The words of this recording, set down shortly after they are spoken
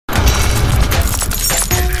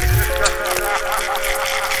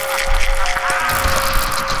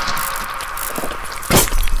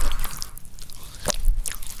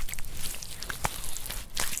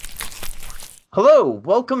Hello,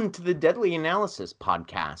 welcome to the Deadly Analysis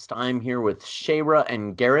podcast. I'm here with Shayra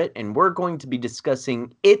and Garrett, and we're going to be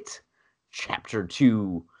discussing It, Chapter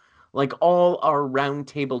 2. Like all our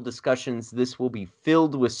roundtable discussions, this will be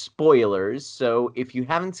filled with spoilers, so if you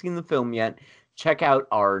haven't seen the film yet, check out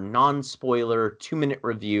our non-spoiler 2-minute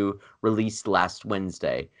review released last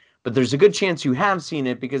Wednesday. But there's a good chance you have seen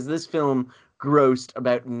it because this film grossed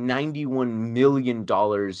about $91 million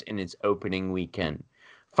in its opening weekend.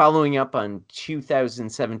 Following up on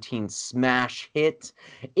 2017 smash hit,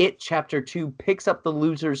 It Chapter 2 picks up the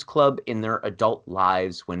Losers Club in their adult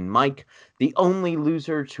lives when Mike, the only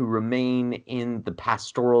loser to remain in the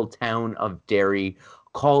pastoral town of Derry,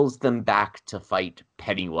 calls them back to fight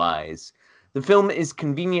Pennywise. The film is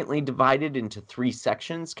conveniently divided into 3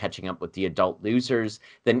 sections, catching up with the adult losers.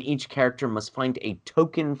 Then each character must find a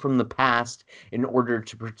token from the past in order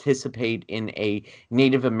to participate in a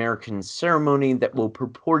Native American ceremony that will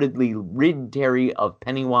purportedly rid Derry of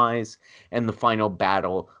Pennywise, and the final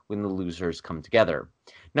battle when the losers come together.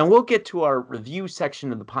 Now, we'll get to our review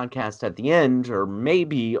section of the podcast at the end, or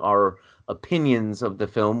maybe our opinions of the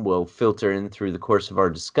film will filter in through the course of our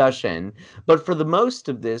discussion. But for the most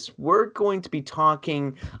of this, we're going to be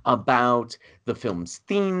talking about the film's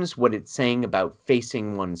themes, what it's saying about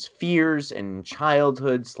facing one's fears in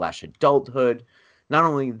childhood/adulthood. Not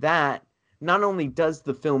only that, not only does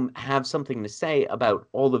the film have something to say about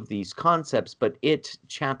all of these concepts, but It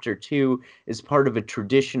Chapter 2 is part of a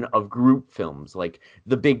tradition of group films like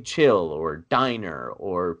The Big Chill or Diner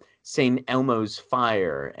or St. Elmo's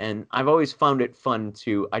Fire, and I've always found it fun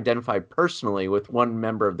to identify personally with one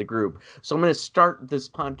member of the group. So I'm going to start this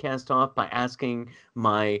podcast off by asking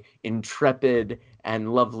my intrepid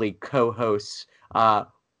and lovely co-hosts,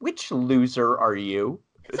 which loser are you?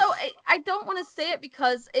 So I don't want to say it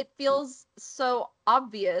because it feels so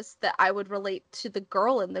obvious that I would relate to the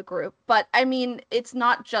girl in the group. But I mean, it's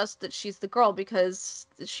not just that she's the girl because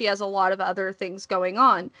she has a lot of other things going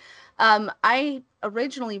on. I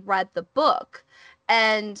originally read the book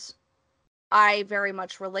and I very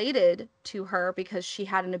much related to her because she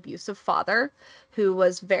had an abusive father who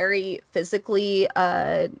was very physically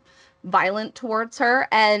violent towards her,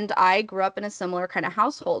 and I grew up in a similar kind of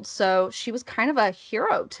household, so she was kind of a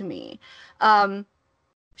hero to me.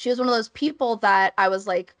 She was one of those people that I was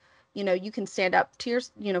like, you can stand up to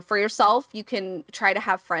for yourself. You can try to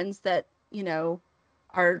have friends that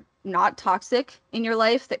are not toxic in your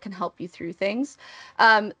life, that can help you through things.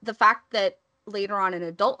 The fact that later on in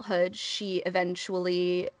adulthood she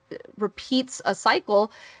eventually repeats a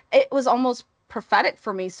cycle, it was almost prophetic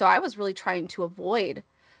for me, so I was really trying to avoid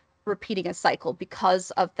repeating a cycle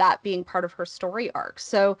because of that being part of her story arc.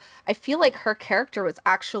 So I feel like her character was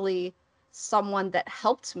actually someone that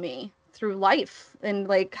helped me through life and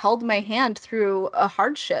like held my hand through a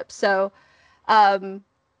hardship. So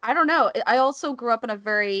I don't know. I also grew up in a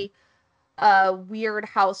very weird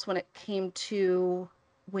house when it came to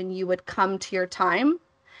when you would come to your time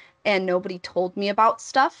and nobody told me about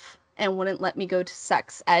stuff and wouldn't let me go to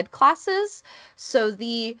sex ed classes. So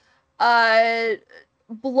the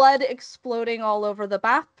blood exploding all over the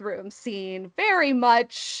bathroom scene very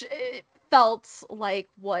much felt like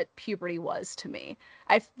what puberty was to me.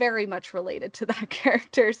 I very much related to that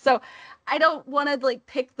character. So I don't want to like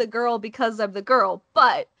pick the girl because I'm the girl,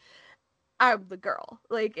 but I'm the girl.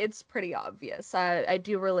 Like, it's pretty obvious. I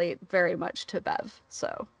do relate very much to Bev,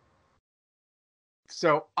 so.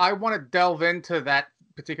 So I want to delve into that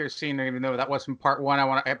particular scene, even though that was from part one.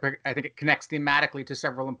 I think it connects thematically to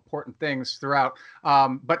several important things throughout.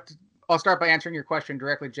 But I'll start by answering your question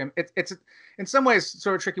directly, Jim. It's in some ways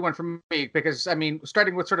sort of a tricky one for me because, I mean,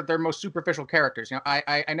 starting with sort of their most superficial characters,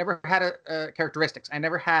 I never had a characteristics. I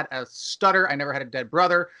never had a stutter. I never had a dead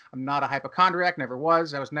brother. I'm not a hypochondriac, never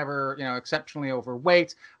was. I was never, exceptionally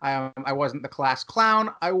overweight. I wasn't the class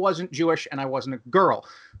clown. I wasn't Jewish, and I wasn't a girl,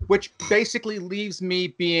 which basically leaves me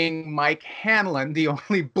being Mike Hanlon, the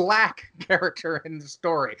only black character in the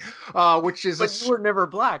story, which is... But you were never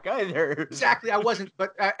black either. Exactly, I wasn't,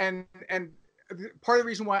 but, and part of the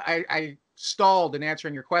reason why I stalled in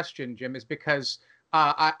answering your question, Jim, is because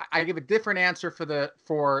I give a different answer for the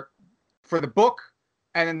book,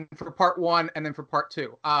 and then for part one, and then for part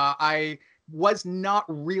two. I was not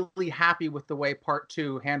really happy with the way part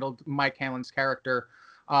two handled Mike Hanlon's character.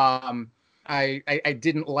 I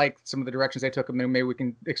didn't like some of the directions they took. I mean, maybe we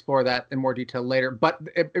can explore that in more detail later. But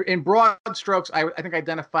in broad strokes, I think I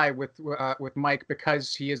identify with Mike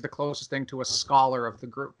because he is the closest thing to a scholar of the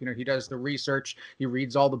group. He does the research, he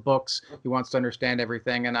reads all the books, he wants to understand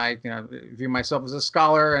everything, and I view myself as a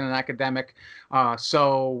scholar and an academic.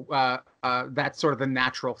 So that's sort of the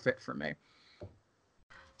natural fit for me.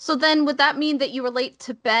 So then would that mean that you relate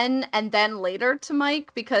to Ben and then later to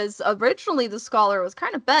Mike? Because originally the scholar was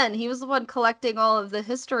kind of Ben. He was the one collecting all of the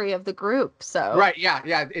history of the group. So Right, yeah.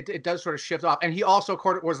 It does sort of shift off, and he also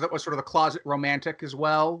was sort of the closet romantic as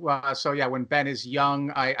well. So yeah, when Ben is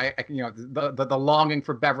young, I the longing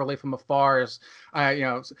for Beverly from afar is,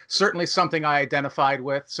 certainly something I identified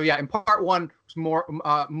with. So yeah, in part one was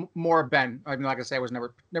more Ben. I mean, like I say, I was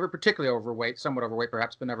never particularly overweight, somewhat overweight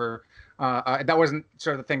perhaps, but never. That wasn't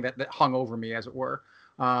sort of the thing that hung over me, as it were.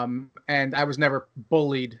 And I was never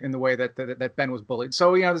bullied in the way that Ben was bullied.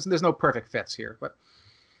 So there's no perfect fits here, but.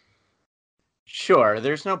 Sure,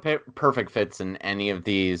 there's no perfect fits in any of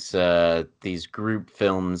these group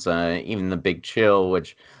films, even The Big Chill,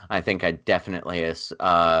 which I think I definitely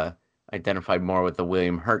identified more with the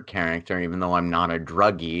William Hurt character, even though I'm not a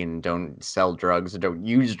druggie and don't sell drugs or don't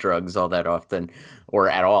use drugs all that often, or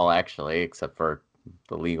at all actually, except for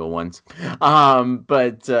the legal ones.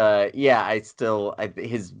 But yeah,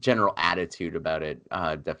 his general attitude about it,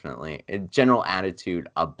 definitely, a general attitude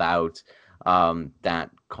about that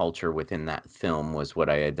culture within that film was what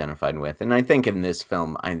I identified with. And I think in this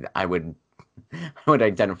film, I would I would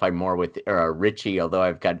identify more with Richie, although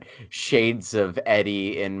I've got shades of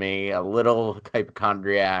Eddie in me, a little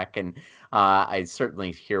hypochondriac, and I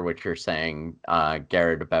certainly hear what you're saying,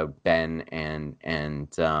 Garrett, about Ben and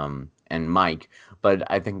Mike.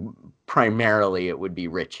 But I think primarily it would be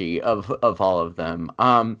Richie of all of them.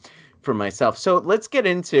 For myself. So let's get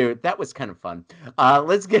into that was kind of fun.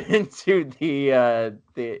 Let's get into the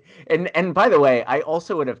and by the way, I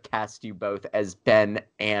also would have cast you both as Ben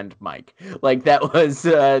and Mike. Like that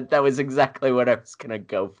was exactly what I was gonna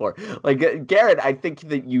go for. Like Garrett, I think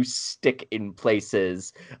that you stick in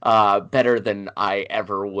places better than I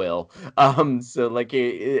ever will. So like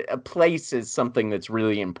a place is something that's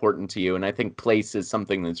really important to you, and I think place is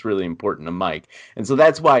something that's really important to Mike. And so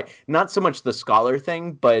that's why not so much the scholar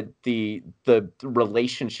thing, but the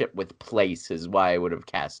relationship with place is why I would have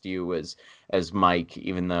cast you as Mike,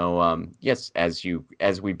 even though yes, as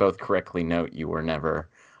we both correctly note, you were never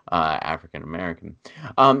African American.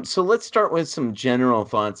 So let's start with some general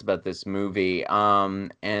thoughts about this movie,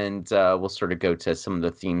 and we'll sort of go to some of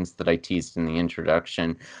the themes that I teased in the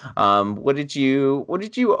introduction. What did you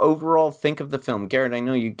overall think of the film, Garrett? I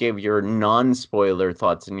know you gave your non-spoiler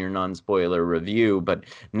thoughts in your non-spoiler review, but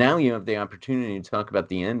now you have the opportunity to talk about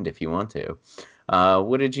the end if you want to.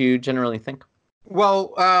 What did you generally think?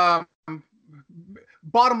 Well,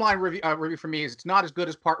 bottom line review for me is it's not as good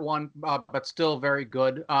as part one, but still very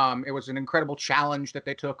good. It was an incredible challenge that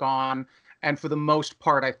they took on, and for the most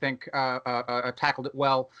part, I think tackled it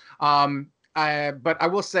well. But I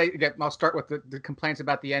will say, again, I'll start with the complaints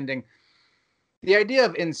about the ending. The idea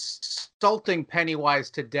of insulting Pennywise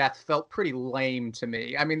to death felt pretty lame to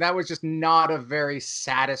me. I mean, that was just not a very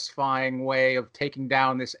satisfying way of taking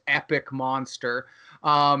down this epic monster.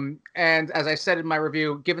 And as I said in my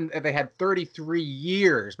review, given that they had 33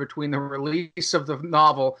 years between the release of the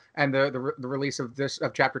novel and the release of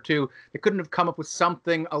chapter 2, they couldn't have come up with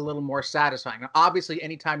something a little more satisfying. Now, obviously,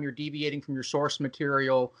 anytime you're deviating from your source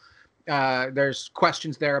material, there's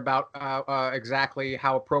questions there about exactly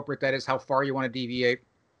how appropriate that is, how far you want to deviate.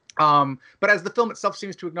 But as the film itself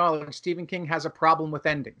seems to acknowledge, Stephen King has a problem with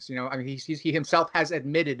endings. I mean, he himself has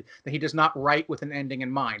admitted that he does not write with an ending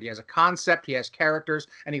in mind. He has a concept, he has characters,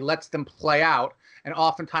 and he lets them play out. And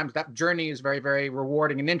oftentimes that journey is very, very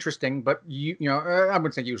rewarding and interesting. But I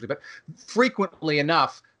wouldn't say usually, but frequently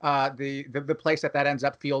enough, the place that ends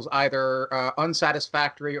up feels either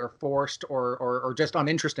unsatisfactory or forced or just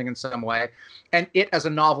uninteresting in some way. And it, as a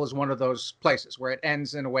novel, is one of those places where it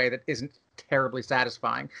ends in a way that isn't terribly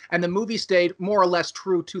satisfying. And the movie stayed more or less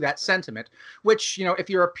true to that sentiment, which, if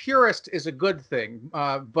you're a purist, is a good thing.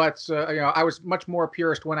 But I was much more a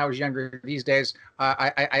purist when I was younger. These days,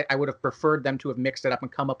 I would have preferred them to have mixed it up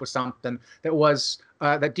and come up with something that was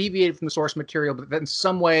that deviated from the source material, but that in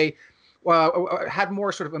some way had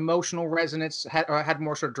more sort of emotional resonance, had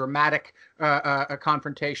more sort of dramatic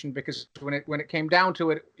confrontation. Because when it came down to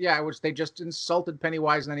it, they just insulted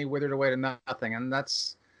Pennywise and then he withered away to nothing, and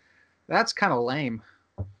that's kind of lame.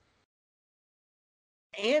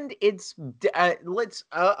 And it's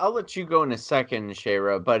I'll let you go in a second,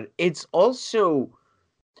 Shayra, but it's also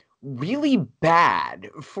really bad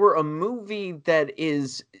for a movie that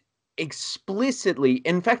is explicitly,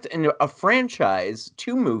 in fact, in a franchise,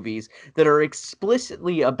 2 movies that are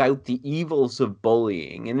explicitly about the evils of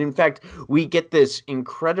bullying. And in fact, we get this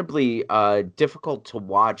incredibly difficult to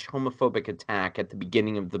watch homophobic attack at the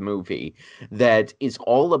beginning of the movie that is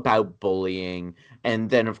all about bullying. And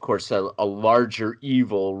then, of course, a larger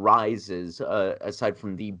evil rises aside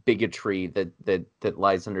from the bigotry that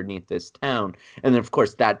lies underneath this town. And then, of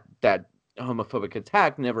course, that homophobic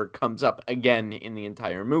attack never comes up again in the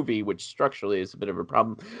entire movie, which structurally is a bit of a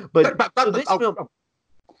problem. But so this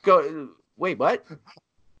film, wait, what?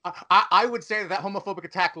 I would say that homophobic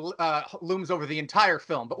attack looms over the entire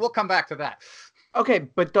film, but we'll come back to that. Okay,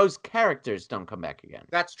 but those characters don't come back again.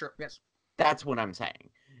 That's true. Yes. That's what I'm saying.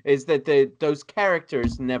 Is that those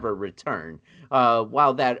characters never return.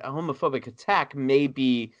 While that homophobic attack may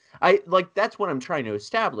be, that's what I'm trying to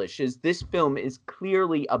establish. Is this film is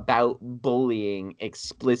clearly about bullying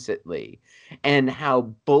explicitly, and how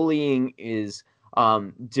bullying is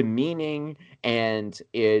demeaning, and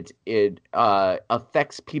it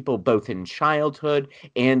affects people both in childhood,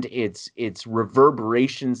 and its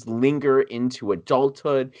reverberations linger into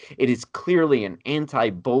adulthood. It is clearly an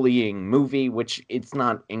anti-bullying movie, which it's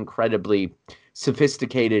not incredibly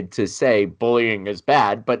sophisticated to say bullying is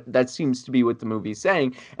bad, but that seems to be what the movie's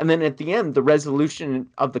saying. And then at the end, the resolution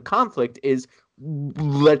of the conflict is,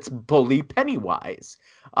 let's bully Pennywise.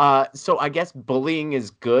 So I guess bullying is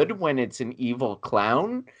good when it's an evil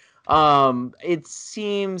clown. It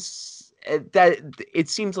seems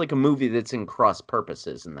like a movie that's in cross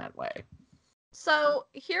purposes in that way. So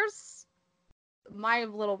here's my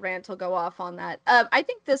little rant will go off on that. I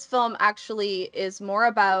think this film actually is more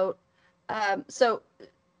about, so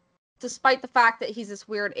despite the fact that he's this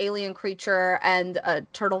weird alien creature and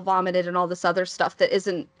turtle vomited and all this other stuff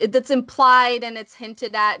that's implied and it's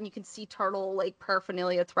hinted at, and you can see turtle like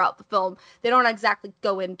paraphernalia throughout the film. They don't exactly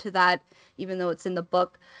go into that, even though it's in the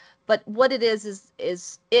book. But what it is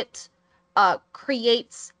it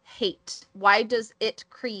creates hate. Why does it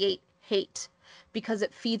create hate? Because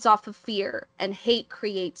it feeds off of fear, and hate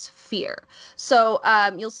creates fear. So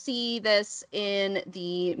you'll see this in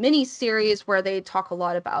the mini-series where they talk a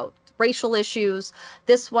lot about racial issues.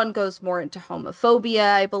 This one goes more into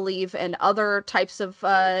homophobia, I believe, and other types of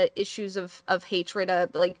issues of hatred.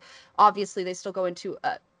 Like, obviously, they still go into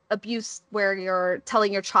abuse where you're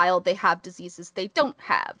telling your child they have diseases they don't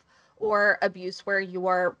have, or abuse where you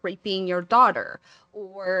are raping your daughter,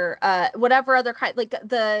 or whatever other kind. Like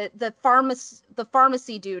the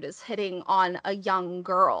pharmacy dude is hitting on a young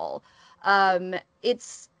girl.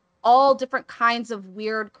 It's all different kinds of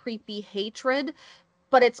weird, creepy hatred,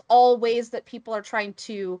 but it's all ways that people are trying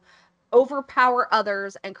to overpower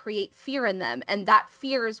others and create fear in them. And that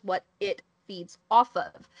fear is what it feeds off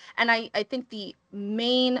of. And I think the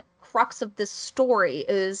main crux of this story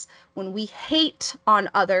is when we hate on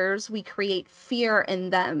others, we create fear in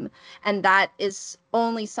them. And that is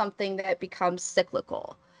only something that becomes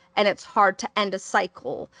cyclical. And it's hard to end a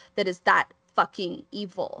cycle that is that fucking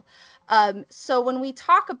evil. So when we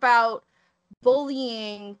talk about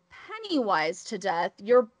bullying Pennywise to death,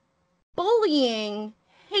 you're bullying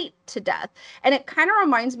hate to death. And it kind of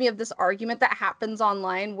reminds me of this argument that happens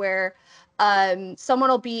online where someone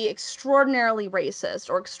will be extraordinarily racist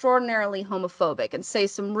or extraordinarily homophobic and say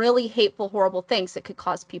some really hateful, horrible things that could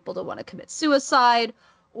cause people to want to commit suicide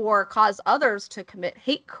or cause others to commit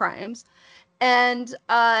hate crimes. And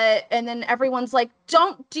then everyone's like,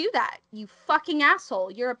 don't do that, you fucking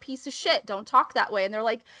asshole. You're a piece of shit. Don't talk that way. And they're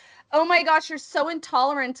like, oh my gosh, you're so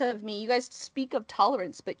intolerant of me. You guys speak of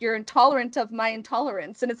tolerance, but you're intolerant of my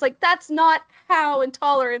intolerance. And it's like, that's not how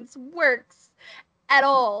intolerance works at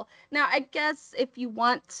all. Now, I guess if you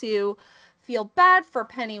want to feel bad for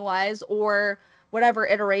Pennywise or whatever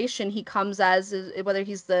iteration he comes as, whether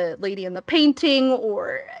he's the lady in the painting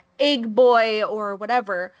or Egg Boy or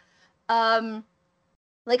whatever,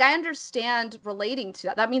 like, I understand relating to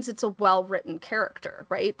that. That means it's a well-written character,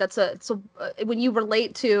 right? When you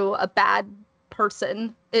relate to a bad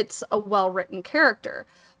person, it's a well-written character.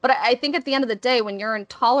 But I think at the end of the day, when you're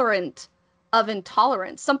intolerant of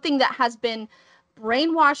intolerance, something that has been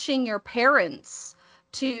brainwashing your parents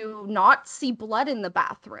to not see blood in the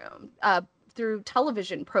bathroom, through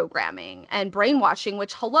television programming and brainwashing,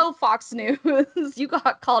 which, hello, Fox News, you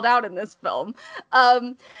got called out in this film.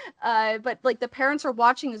 But like, the parents are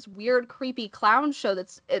watching this weird, creepy clown show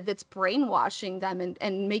that's brainwashing them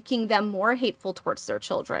and making them more hateful towards their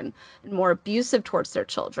children and more abusive towards their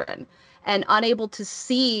children, and unable to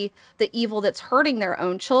see the evil that's hurting their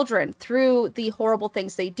own children through the horrible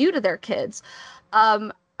things they do to their kids.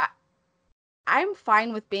 I'm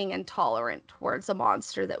fine with being intolerant towards a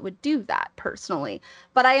monster that would do that personally.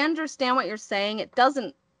 But I understand what you're saying. It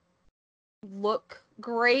doesn't look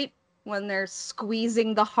great when they're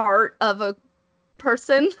squeezing the heart of a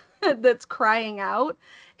person that's crying out.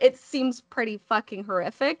 It seems pretty fucking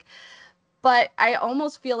horrific. But I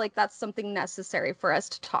almost feel like that's something necessary for us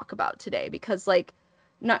to talk about today because, like,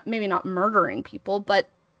 not maybe not murdering people, but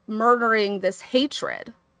murdering this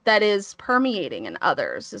hatred that is permeating in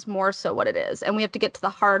others is more so what it is. And we have to get to the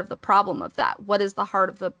heart of the problem of that. What is the heart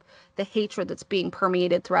of the hatred that's being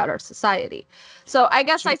permeated throughout our society? So I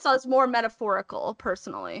guess I saw this more metaphorical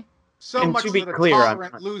personally. So And much to be for the clear,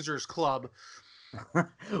 tolerant losers club.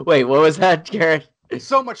 Wait, what was that, Garrett?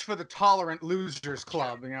 So much for the tolerant losers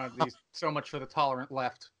club. So much for the tolerant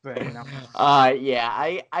left thing. Yeah,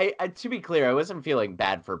 I to be clear, I wasn't feeling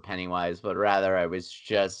bad for Pennywise, but rather I was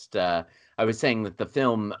just I was saying that the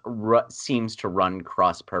film seems to run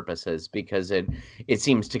cross purposes because it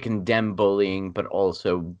seems to condemn bullying, but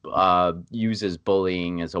also uses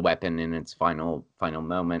bullying as a weapon in its final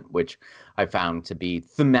moment, which I found to be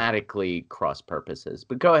thematically cross purposes.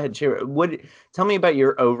 But go ahead, Shira. Tell me about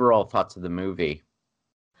your overall thoughts of the movie.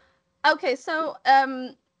 Okay, so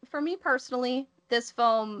for me personally, this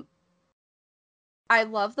film, I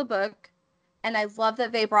love the book, and I love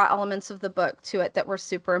that they brought elements of the book to it that were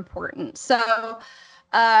super important. So,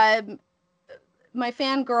 um, my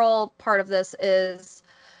fangirl part of this is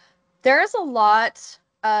there is a lot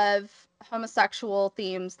of homosexual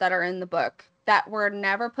themes that are in the book that were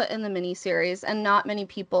never put in the miniseries and not many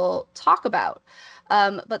people talk about.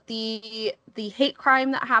 But the hate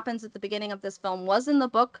crime that happens at the beginning of this film was in the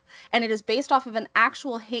book, and it is based off of an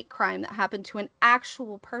actual hate crime that happened to an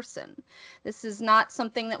actual person. This is not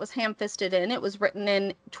something that was ham-fisted in. It was written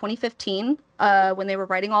in 2015 when they were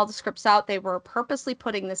writing all the scripts out. They were purposely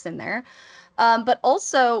putting this in there. But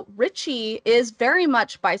also, Richie is very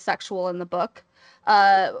much bisexual in the book,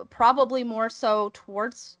 probably more so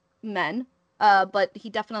towards men, but he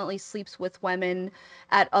definitely sleeps with women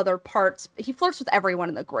at other parts. He flirts with everyone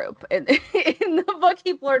in the group. In the book,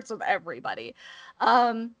 he flirts with everybody.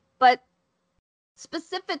 But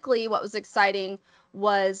specifically, what was exciting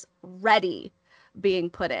was Ready being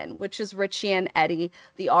put in, which is Richie and Eddie,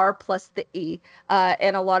 the R plus the E.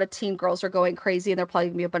 And a lot of teen girls are going crazy, and there probably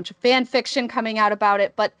going to be a bunch of fan fiction coming out about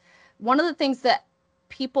it. But one of the things that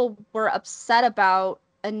people were upset about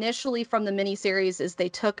initially from the miniseries is they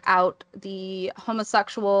took out the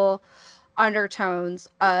homosexual undertones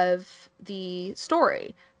of the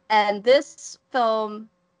story. And this film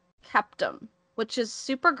kept them, which is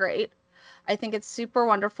super great. I think it's super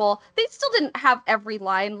wonderful. They still didn't have every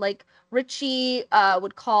line. Like Richie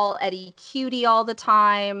would call Eddie cutie all the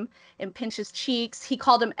time and pinch his cheeks. He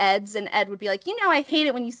called him Eds, and Ed would be like, I hate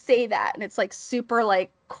it when you say that. And it's like super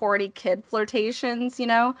like corny kid flirtations.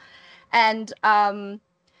 And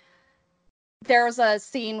there's a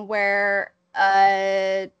scene where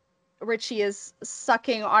Richie is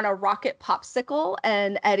sucking on a rocket popsicle,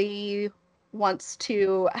 and Eddie wants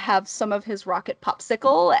to have some of his rocket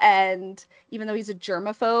popsicle, and even though he's a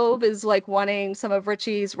germaphobe, is like wanting some of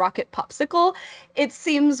Richie's rocket popsicle. It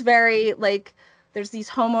seems very like there's these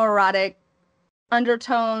homoerotic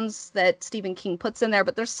undertones that Stephen King puts in there,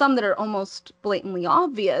 but there's some that are almost blatantly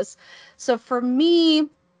obvious. So for me,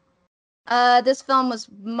 this film was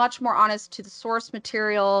much more honest to the source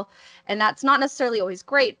material, and that's not necessarily always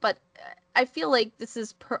great, but I feel like this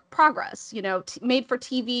is progress. Made for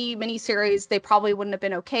TV miniseries, they probably wouldn't have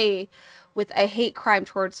been okay with a hate crime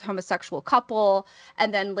towards homosexual couple,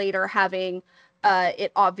 and then later having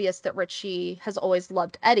it obvious that Richie has always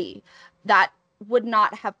loved Eddie. That would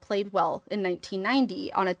not have played well in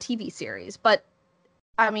 1990 on a TV series, but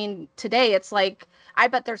I mean, today it's like I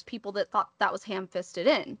bet there's people that thought that was ham-fisted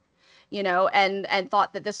in, and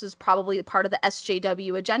thought that this was probably part of the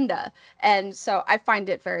SJW agenda. And so I find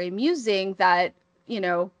it very amusing that,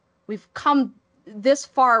 we've come this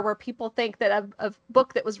far where people think that a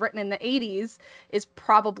book that was written in the 80s is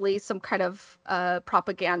probably some kind of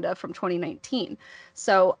propaganda from 2019.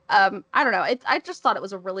 So I don't know. I just thought it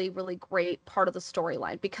was a really, really great part of the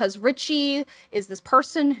storyline because Richie is this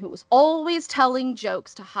person who was always telling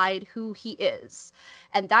jokes to hide who he is.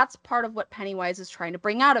 And that's part of what Pennywise is trying to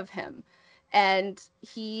bring out of him. And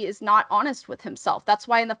he is not honest with himself. That's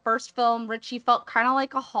why in the first film, Richie felt kind of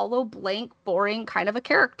like a hollow, blank, boring kind of a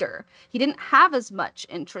character. He didn't have as much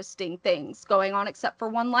interesting things going on except for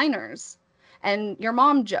one-liners and your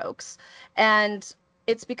mom jokes. And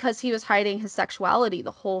it's because he was hiding his sexuality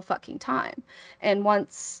the whole fucking time. And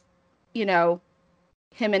once, him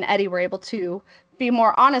and Eddie were able to be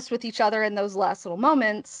more honest with each other in those last little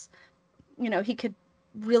moments, he could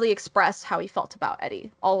really express how he felt about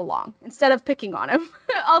Eddie all along instead of picking on him.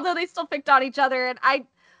 Although they still picked on each other, and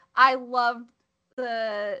I loved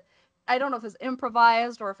the, I don't know if it was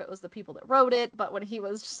improvised or if it was the people that wrote it, but when he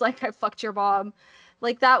was just like, I fucked your mom,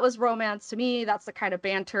 like that was romance to me. That's the kind of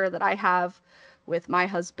banter that I have with my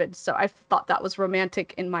husband. So I thought that was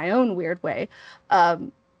romantic in my own weird way.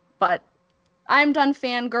 But I'm done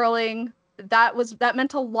fangirling. That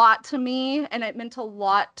meant a lot to me, and it meant a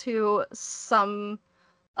lot to some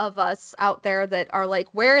of us out there that are like,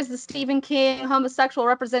 where is the Stephen King homosexual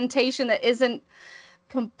representation that isn't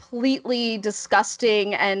completely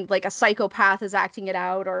disgusting and like a psychopath is acting it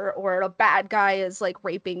out, or a bad guy is like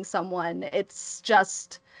raping someone. It's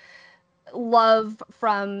just love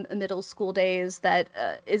from middle school days that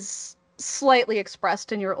is slightly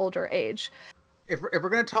expressed in your older age. If we're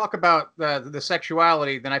going to talk about the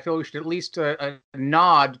sexuality, then I feel we should at least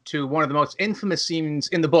nod to one of the most infamous scenes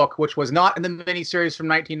in the book, which was not in the miniseries from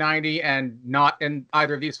 1990 and not in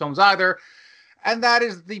either of these films either. And that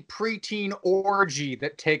is the preteen orgy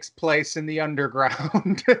that takes place in the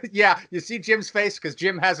underground. Yeah, you see Jim's face because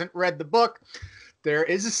Jim hasn't read the book. There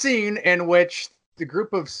is a scene in which the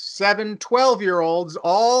group of 12-year-olds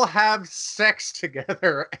all have sex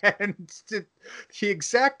together, and the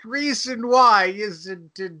exact reason why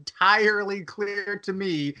isn't entirely clear to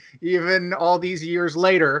me, even all these years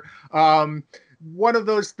later. One of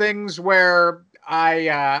those things where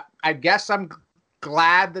I guess I'm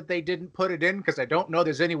glad that they didn't put it in, because I don't know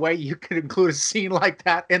there's any way you could include a scene like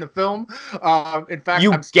that in a film. In fact,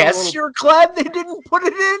 You I'm still guess you're glad they didn't put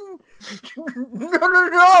it in?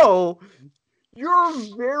 No. You're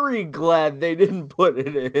very glad they didn't put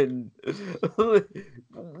it in.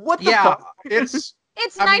 What the fuck? It's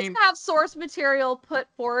It's nice to have source material put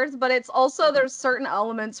forward, but it's also, there's certain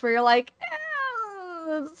elements where you're like,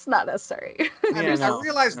 it's not necessary. I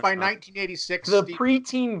realized by 1986 the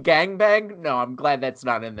preteen gangbang. No, I'm glad that's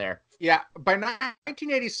not in there. Yeah, by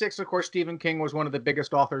 1986, of course, Stephen King was one of the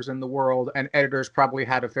biggest authors in the world, and editors probably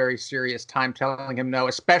had a very serious time telling him no,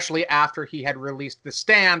 especially after he had released The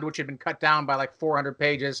Stand, which had been cut down by like 400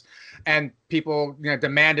 pages, and people,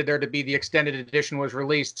 demanded there to be the extended edition was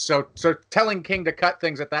released. So telling King to cut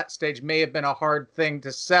things at that stage may have been a hard thing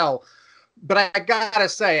to sell. But I gotta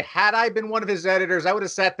say, had I been one of his editors, I would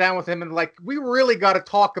have sat down with him and like, we really got to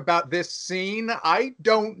talk about this scene. I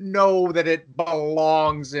don't know that it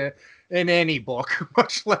belongs in any book,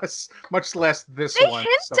 much less this one. They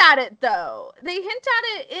hint at it though. They hint at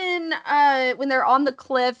it in when they're on the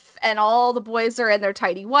cliff and all the boys are in their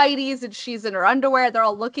tidy whities and she's in her underwear. They're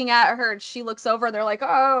all looking at her and she looks over and they're like,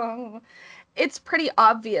 oh. It's pretty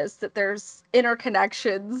obvious that there's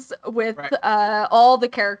interconnections with all the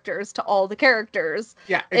characters to all the characters.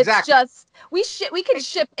 Yeah, exactly. It's just we could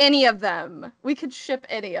ship any of them. We could ship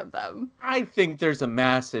any of them. I think there's a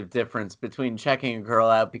massive difference between checking a girl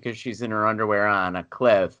out because she's in her underwear on a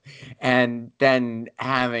cliff and then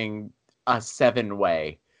having a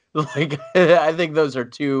 7-way. Like, I think those are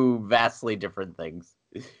two vastly different things.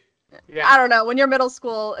 Yeah. I don't know. When your middle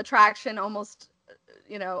school attraction almost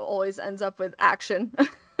always ends up with action.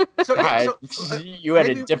 You had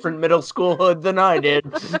a different middle school hood than I did.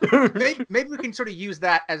 maybe we can sort of use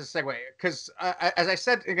that as a segue, because as I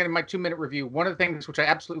said again in my 2-minute review, one of the things which I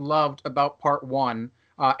absolutely loved about part 1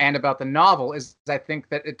 and about the novel is I think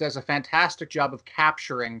that it does a fantastic job of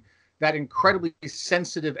capturing that incredibly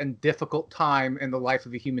sensitive and difficult time in the life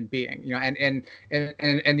of a human being. And in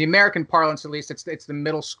the American parlance, at least, it's the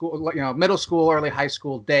middle school, early high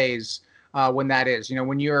school days. When that is,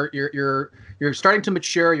 when you're starting to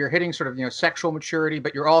mature, you're hitting sort of, sexual maturity,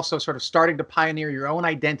 but you're also sort of starting to pioneer your own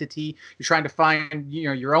identity. You're trying to find,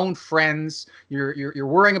 your own friends. You're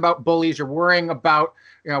worrying about bullies. You're worrying about,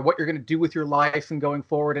 what you're going to do with your life and going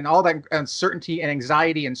forward, and all that uncertainty and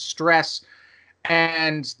anxiety and stress.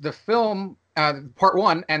 And the film, part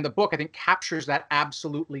 1 and the book, I think, captures that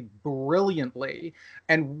absolutely brilliantly.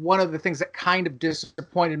 And one of the things that kind of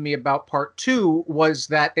disappointed me about part 2 was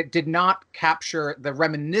that it did not capture the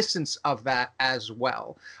reminiscence of that as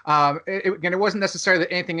well. It wasn't necessarily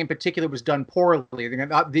that anything in particular was done poorly.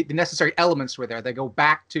 The necessary elements were there. They go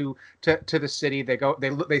back to the city.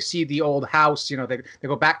 They see the old house. They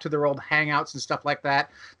go back to their old hangouts and stuff like that.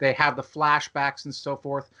 They have the flashbacks and so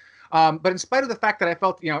forth. But in spite of the fact that I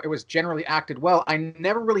felt, it was generally acted well, I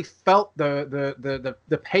never really felt the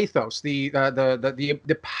pathos,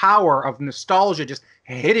 the power of nostalgia just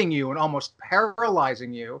hitting you and almost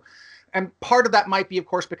paralyzing you. And part of that might be, of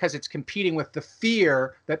course, because it's competing with the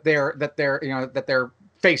fear that they're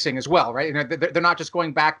facing as well, right? They're not just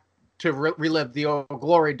going back to relive the old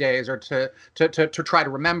glory days or to try to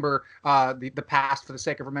remember the past for the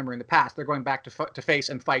sake of remembering the past. They're going back to face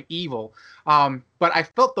and fight evil. But I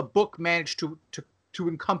felt the book managed to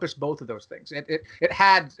encompass both of those things. It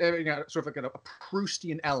had sort of like a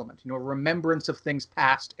Proustian element, a remembrance of things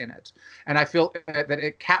past in it, and I feel that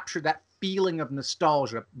it captured that feeling of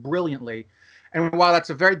nostalgia brilliantly. And while that's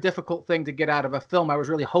a very difficult thing to get out of a film, I was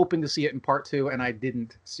really hoping to see it in part 2, and I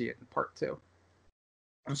didn't see it in part 2.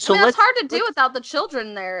 So it's hard to do without the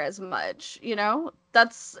children there as much,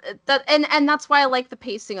 That's why I like the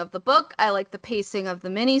pacing of the book. I like the pacing of the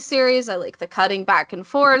miniseries. I like the cutting back and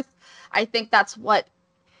forth. I think that's what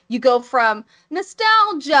you go from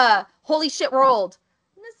nostalgia. Holy shit, we're old.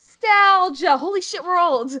 Nostalgia. Holy shit, we're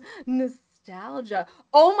old. Nostalgia.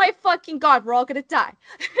 Oh my fucking god, we're all gonna die.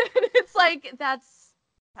 It's like that's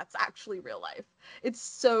actually real life. It's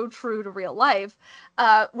so true to real life.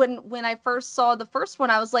 When I first saw the first one,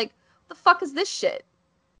 I was like, the fuck is this shit?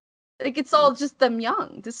 Like, it's all just them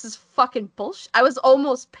young. This is fucking bullshit. I was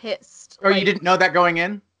almost pissed. Oh, you didn't know that going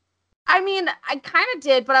in? I mean, I kind of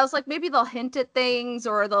did, but I was like, maybe they'll hint at things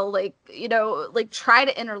or they'll try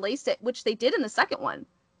to interlace it, which they did in the second one.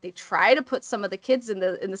 They try to put some of the kids in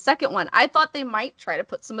the second one. I thought they might try to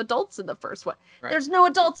put some adults in the first one. Right. There's no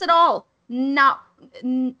adults at all.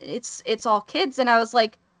 It's all kids, and I was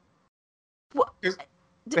like, what?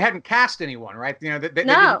 They hadn't cast anyone, right? They didn't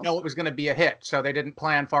know it was going to be a hit, so they didn't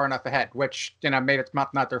plan far enough ahead, which made it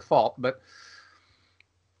not their fault. But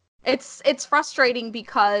it's frustrating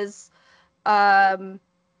because one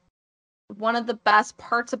of the best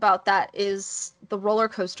parts about that is the roller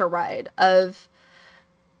coaster ride of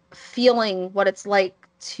feeling what it's like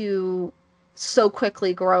to so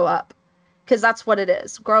quickly grow up, because that's what it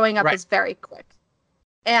is. Growing up is very quick,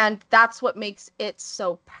 and that's what makes it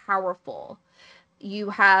so powerful.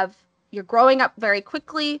 You're growing up very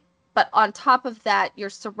quickly, but on top of that, you're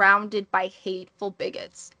surrounded by hateful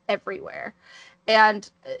bigots everywhere,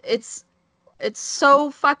 and it's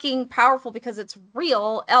so fucking powerful because it's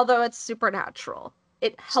real, although it's supernatural.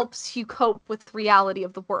 It helps you cope with reality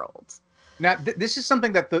of the world. Now, this is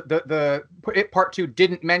something that the part 2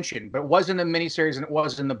 didn't mention, but it was in the miniseries and it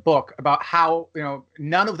was in the book about how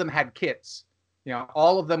none of them had kids.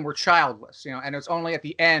 All of them were childless. And it's only at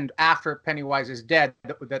the end, after Pennywise is dead,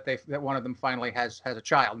 that one of them finally has a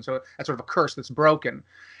child. And so that's sort of a curse that's broken.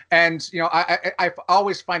 And I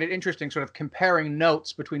always find it interesting, sort of comparing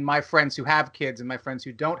notes between my friends who have kids and my friends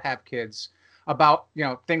who don't have kids about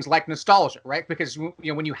things like nostalgia, right? Because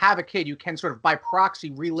when you have a kid, you can sort of by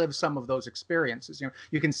proxy relive some of those experiences.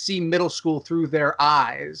 You can see middle school through their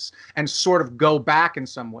eyes and sort of go back in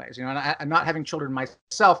some ways. And I'm not having children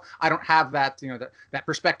myself, I don't have that that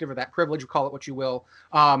perspective or that privilege, call it what you will.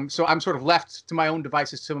 So I'm sort of left to my own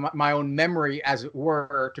devices, to my own memory, as it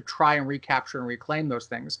were, to try and recapture and reclaim those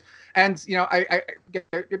things. And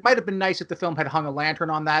it might have been nice if the film had hung a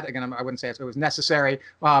lantern on that. Again, I wouldn't say it was necessary,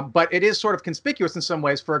 but it is sort of conspicuous in some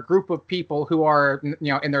ways for a group of people who are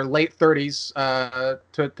in their late 30s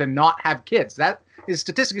to not have kids. That is,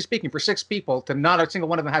 statistically speaking, for 6 people to not a single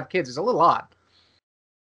one of them have kids is a little odd.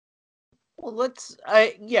 Well,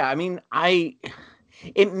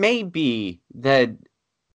 it may be that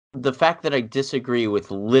the fact that I disagree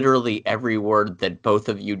with literally every word that both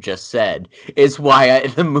of you just said is why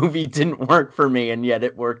the movie didn't work for me, and yet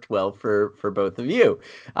it worked well for both of you.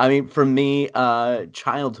 I mean, for me,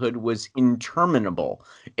 childhood was interminable.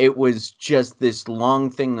 It was just this long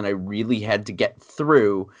thing that I really had to get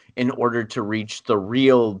through in order to reach the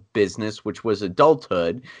real business, which was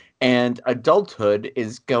adulthood. And adulthood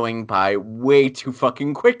is going by way too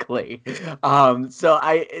fucking quickly. So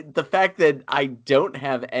the fact that I don't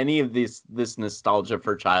have any of this nostalgia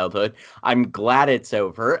for childhood, I'm glad it's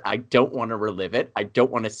over. I don't want to relive it. I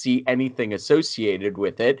don't want to see anything associated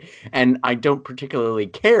with it, and I don't particularly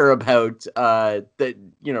care about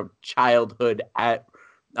the childhood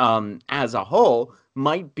as a whole.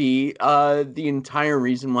 Might be the entire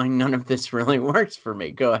reason why none of this really works for me.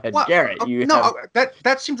 Go ahead, Garrett.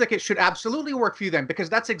 That seems like it should absolutely work for you then, because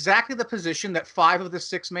that's exactly the position that 5 of the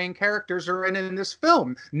 6 main characters are in this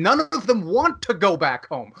film. None of them want to go back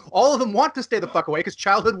home. All of them want to stay the fuck away because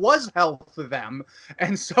childhood was hell for them.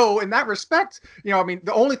 And so in that respect, the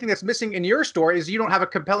only thing that's missing in your story is you don't have a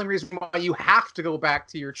compelling reason why you have to go back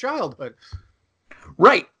to your childhood.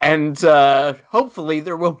 Right, and hopefully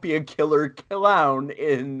there won't be a killer clown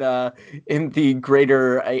in the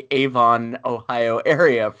greater Avon, Ohio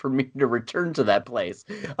area for me to return to that place.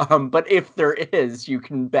 But if there is, you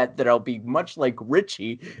can bet that I'll be much like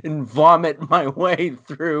Richie and vomit my way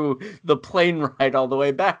through the plane ride all the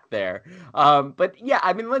way back there. But yeah,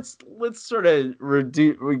 I mean, let's sort of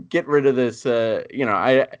get rid of this. I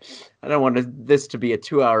don't want this to be a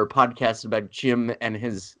 2-hour podcast about Jim and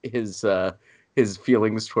his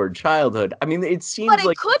feelings toward childhood. I mean, it But seems it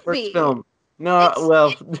like the could first be. film. No, well,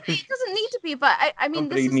 It doesn't need to be, but I mean,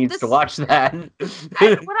 somebody needs to watch that.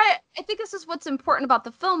 I think this is what's important about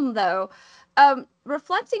the film, though.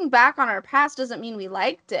 Reflecting back on our past doesn't mean we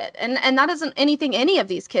liked it, and that isn't anything any of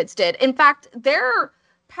these kids did. In fact, their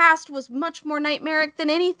past was much more nightmaric than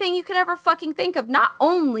anything you could ever fucking think of. Not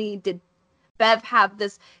only did Bev have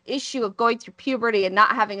this issue of going through puberty and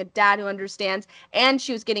not having a dad who understands, and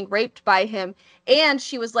she was getting raped by him, and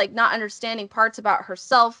she was like not understanding parts about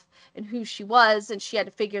herself and who she was, and she had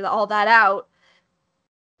to figure all that out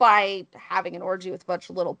by having an orgy with a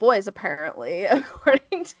bunch of little boys, apparently,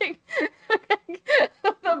 according to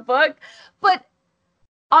the book. But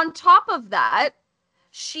on top of that,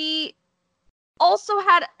 she also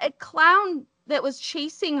had a clown that was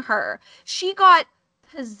chasing her. She got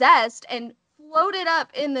possessed and floated up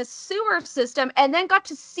in the sewer system and then got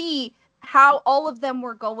to see how all of them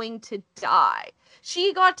were going to die.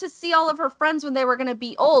 She got to see all of her friends when they were going to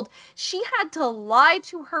be old. She had to lie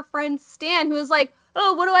to her friend Stan, who was like,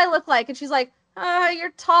 oh, what do I look like? And she's like,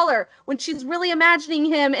 you're taller. When she's really imagining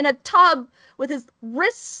him in a tub with his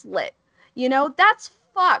wrists slit. You know, that's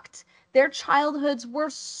fucked. Their childhoods were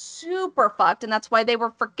super fucked, and that's why they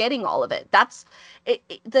were forgetting all of it. That's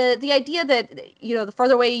the idea that, you know, the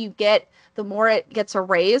further away you get, the more it gets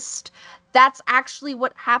erased. That's actually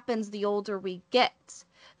what happens the older we get.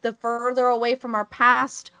 The further away from our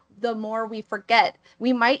past, the more we forget.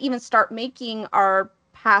 We might even start making our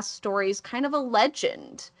past stories kind of a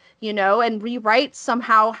legend, you know, and rewrite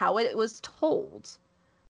somehow how it was told.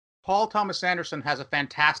 Paul Thomas Anderson has a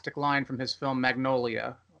fantastic line from his film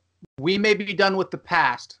Magnolia. We may be done with the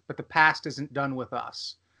past, but the past isn't done with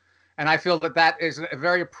us. And I feel that that is a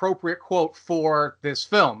very appropriate quote for this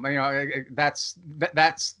film. You know, that's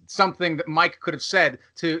something that Mike could have said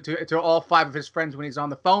to all 5 of his friends when he's on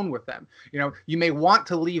the phone with them. You know, you may want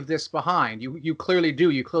to leave this behind. You clearly do.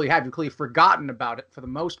 You clearly have. You've clearly forgotten about it for the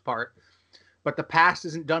most part. But the past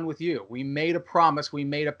isn't done with you. We made a promise. We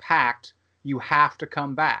made a pact. You have to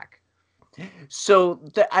come back. So,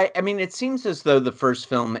 I mean, it seems as though the first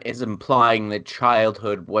film is implying that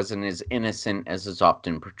childhood wasn't as innocent as is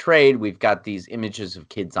often portrayed. We've got these images of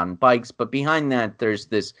kids on bikes, but behind that, there's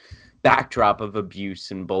this backdrop of abuse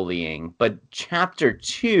and bullying. But chapter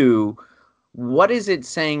 2, what is it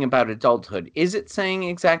saying about adulthood? Is it saying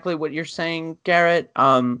exactly what you're saying, Garrett?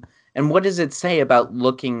 And what does it say about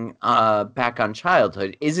looking back on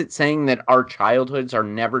childhood? Is it saying that our childhoods are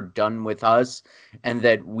never done with us and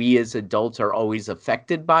that we as adults are always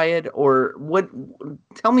affected by it? Or what?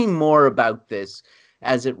 Tell me more about this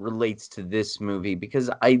as it relates to this movie, because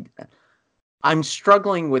I'm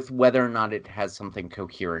struggling with whether or not it has something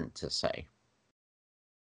coherent to say.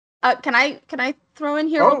 Can I throw in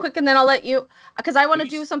here real quick, and then I'll let you, because I want to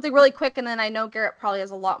do something really quick, and then I know Garrett probably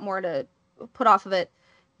has a lot more to put off of it.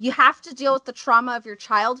 You have to deal with the trauma of your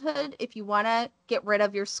childhood if you want to get rid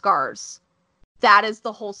of your scars. That is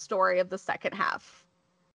the whole story of the second half.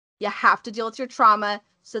 You have to deal with your trauma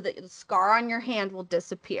so that the scar on your hand will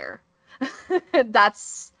disappear.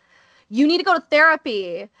 You need to go to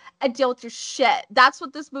therapy and deal with your shit. That's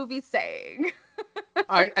what this movie's saying.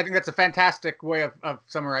 I think that's a fantastic way of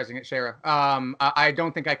summarizing it, Shara. I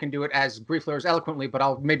don't think I can do it as briefly or as eloquently, but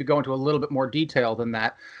I'll maybe go into a little bit more detail than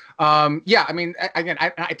that. Yeah, I mean, again,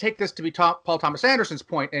 I take this to be Paul Thomas Anderson's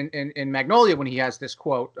point in Magnolia when he has this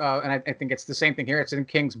quote, and I think it's the same thing here. It's in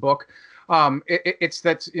King's book. It's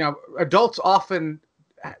that, you know, adults often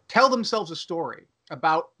tell themselves a story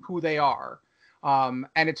about who they are, and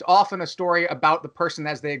it's often a story about the person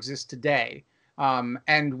as they exist today.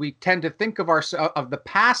 And we tend to think of the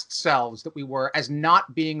past selves that we were as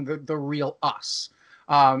not being the real us.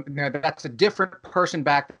 That's a different person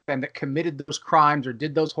back then that committed those crimes or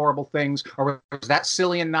did those horrible things, or was that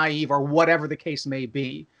silly and naive, or whatever the case may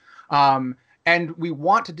be. And we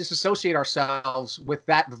want to disassociate ourselves with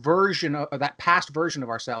that version of that past version of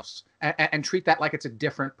ourselves and treat that like it's a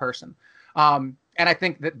different person. And I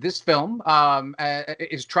think that this film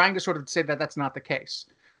is trying to sort of say that that's not the case.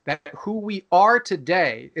 that who we are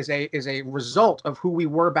today is a result of who we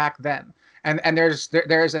were back then. And there's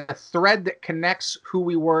a thread that connects who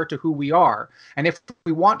we were to who we are. And if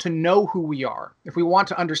we want to know who we are, if we want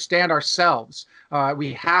to understand ourselves,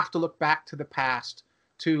 we have to look back to the past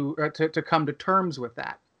to come to terms with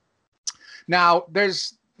that. Now,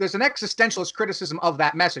 there's an existentialist criticism of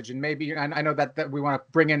that message, and maybe I know that we want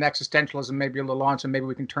to bring in existentialism maybe a little on, so maybe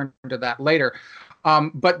we can turn to that later.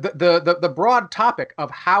 But the broad topic of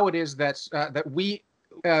how it is that we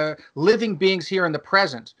living beings here in the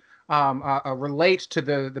present relate to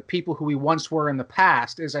the people who we once were in the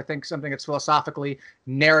past is, I think, something that's philosophically,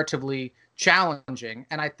 narratively challenging.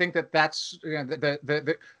 And I think that's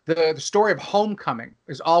the story of homecoming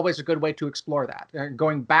is always a good way to explore that.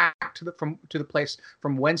 Going back to the place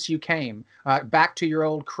from whence you came, back to your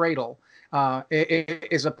old cradle,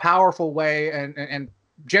 is a powerful way and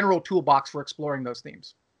general toolbox for exploring those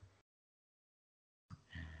themes.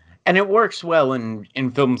 And it works well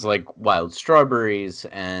in films like Wild Strawberries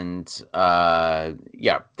and Wild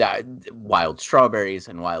Strawberries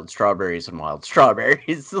and Wild Strawberries and Wild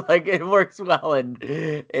Strawberries. Like, it works well in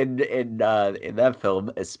that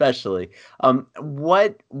film especially.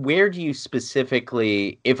 Where do you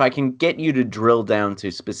specifically, if I can get you to drill down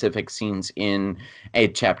to specific scenes in a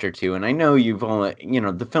chapter 2, and I know you've only,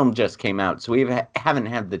 the film just came out, so we haven't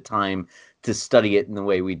had the time to study it in the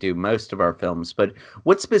way we do most of our films, but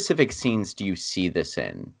what specific scenes do you see this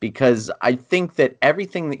in? Because I think that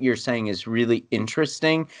everything that you're saying is really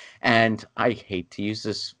interesting, and I hate to use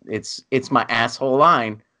this, it's my asshole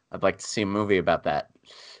line. I'd like to see a movie about that.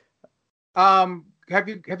 Have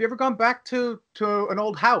you ever gone back to an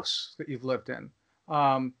old house that you've lived in?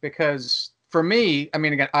 Because for me, I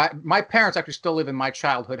mean, again, my parents actually still live in my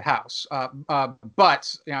childhood house,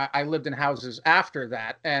 but I lived in houses after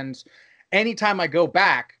that, and anytime I go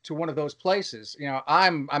back to one of those places,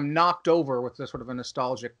 I'm knocked over with this sort of a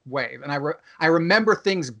nostalgic wave, and I remember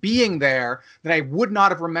things being there that I would not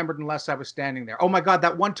have remembered unless I was standing there. Oh my God,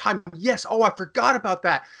 that one time! Yes. Oh, I forgot about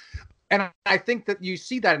that. And I think that you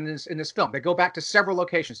see that in this film. They go back to several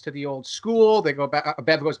locations, to the old school. They go back.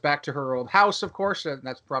 Bev goes back to her old house, of course. And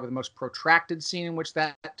that's probably the most protracted scene in which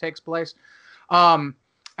that takes place.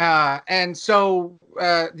 And so,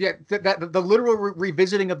 the literal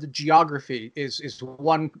revisiting of the geography is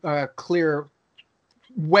one clear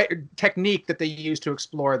technique that they use to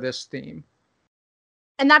explore this theme.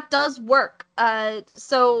 And that does work.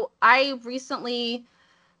 So I recently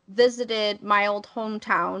visited my old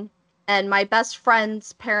hometown, and my best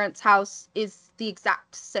friend's parents' house is the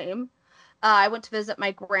exact same. I went to visit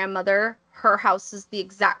my grandmother. Her house is the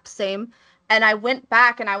exact same. And I went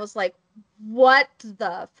back and I was like, what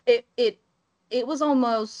the it was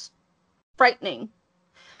almost frightening.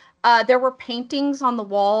 There were paintings on the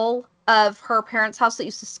wall of her parents' house that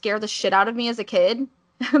used to scare the shit out of me as a kid.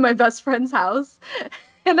 My best friend's house.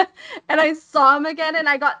 And I saw him again and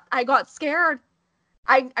I got scared.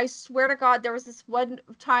 I swear to God, there was this one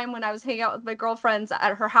time when I was hanging out with my girlfriends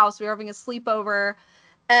at her house. We were having a sleepover,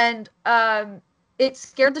 and it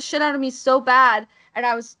scared the shit out of me so bad, and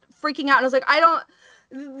I was freaking out. And I was like,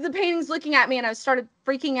 the painting's looking at me, and I started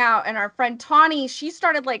freaking out. And our friend Tawny, she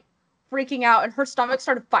started like freaking out, and her stomach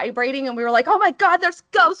started vibrating, and we were like, oh my God, there's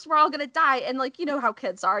ghosts, we're all gonna die. And like, you know how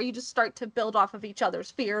kids are, you just start to build off of each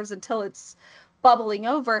other's fears until it's bubbling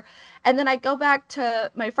over. And then I go back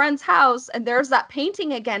to my friend's house and there's that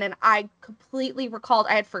painting again, and I completely recalled,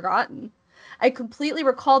 I had forgotten. I completely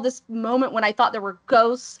recalled this moment when I thought there were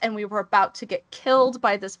ghosts and we were about to get killed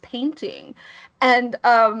by this painting. And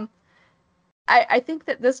I think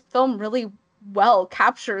that this film really well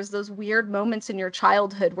captures those weird moments in your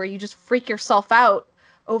childhood where you just freak yourself out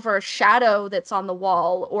over a shadow that's on the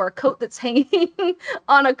wall or a coat that's hanging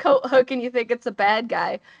on a coat hook and you think it's a bad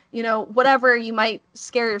guy. Whatever you might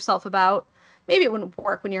scare yourself about. Maybe it wouldn't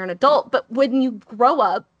work when you're an adult, but when you grow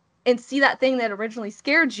up and see that thing that originally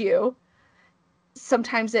scared you,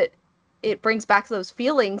 sometimes it brings back those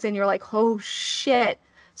feelings and you're like, oh shit.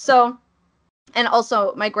 So, and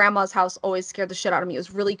also my grandma's house always scared the shit out of me. It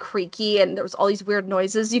was really creaky and there was all these weird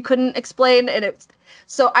noises you couldn't explain.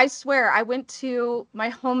 So I swear I went to my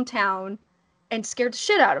hometown and scared the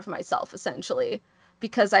shit out of myself, essentially,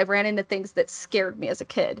 because I ran into things that scared me as a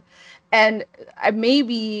kid. And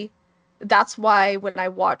maybe that's why when I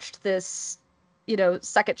watched this,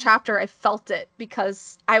 second chapter, I felt it,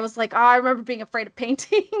 because I was like, oh, I remember being afraid of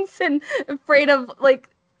paintings and afraid of like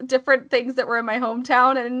different things that were in my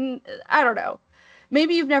hometown. And I don't know,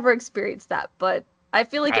 maybe you've never experienced that, but I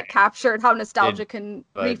feel like it captured how nostalgia can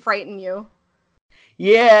re-frighten you.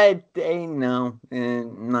 Yeah, no,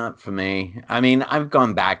 not for me. I mean, I've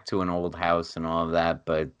gone back to an old house and all of that,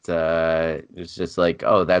 but it's just like,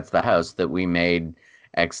 oh, that's the house that we made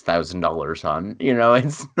X $1,000 on.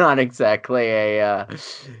 It's not exactly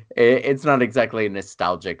it's not exactly a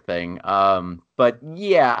nostalgic thing. But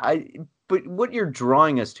yeah, but what you're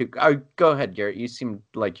drawing us to, go ahead, Garrett. You seem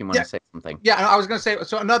like you want Yeah. to say something. Yeah, I was going to say.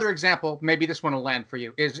 So another example, maybe this one will land for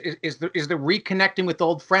you. Is the reconnecting with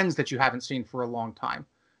old friends that you haven't seen for a long time.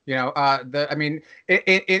 I mean,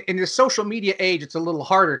 in the social media age, it's a little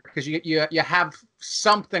harder because you have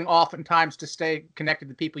something oftentimes to stay connected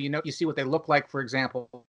to people. You see what they look like, for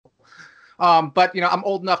example. But I'm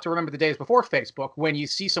old enough to remember the days before Facebook when you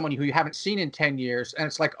see someone who you haven't seen in 10 years and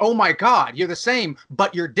it's like, oh my God, you're the same,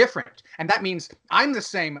 but you're different. And that means I'm the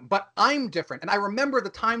same, but I'm different. And I remember the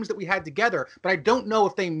times that we had together, but I don't know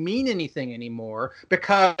if they mean anything anymore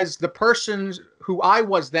because the person who I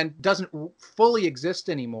was then doesn't fully exist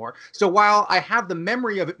anymore. So while I have the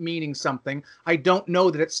memory of it meaning something, I don't know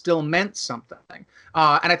that it still meant something.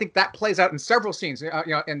 And I think that plays out in several scenes. In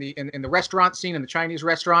the restaurant scene, in the Chinese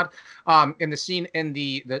restaurant, in the scene in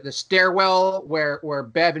the stairwell where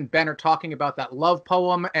Bev and Ben are talking about that love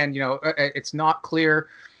poem, and it's not clear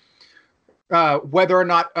whether or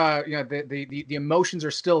not the emotions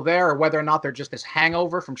are still there, or whether or not they're just this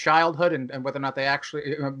hangover from childhood, and whether or not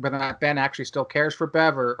whether or not Ben actually still cares for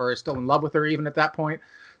Bev or is still in love with her even at that point.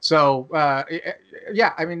 So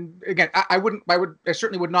yeah, I mean, again, I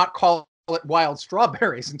certainly would not call it wild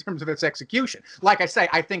strawberries in terms of its execution. Like I say,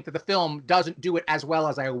 I think that the film doesn't do it as well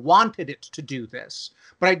as I wanted it to do this,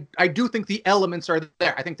 but I do think the elements are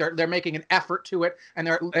there. I think they're making an effort to it, and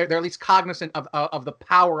they're at least cognizant of the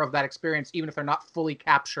power of that experience, even if they're not fully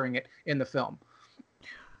capturing it in the film.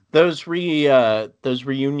 Those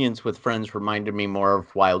reunions with friends reminded me more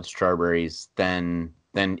of Wild Strawberries than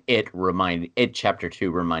It Chapter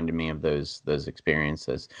 2 reminded me of those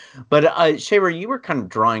experiences. But Shayra, you were kind of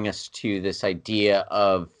drawing us to this idea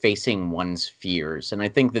of facing one's fears, and I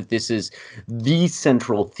think that this is the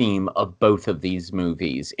central theme of both of these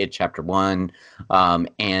movies, It Chapter 1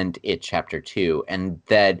 and It Chapter 2, and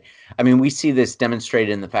that, I mean, we see this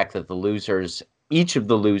demonstrated in the fact that each of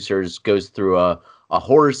the losers goes through a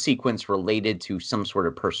horror sequence related to some sort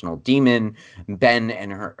of personal demon.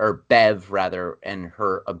 Bev rather, and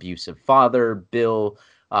her abusive father, Bill,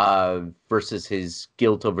 versus his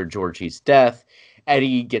guilt over Georgie's death.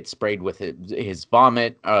 Eddie gets sprayed with his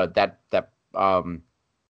vomit. The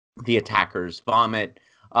attacker's vomit.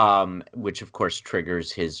 Which of course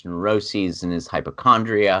triggers his neuroses and his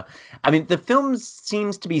hypochondria. I mean, the film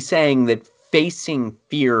seems to be saying that facing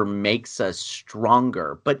fear makes us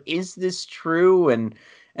stronger, but is this true? And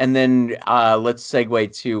then let's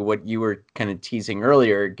segue to what you were kind of teasing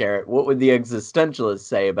earlier, Garrett. What would the existentialists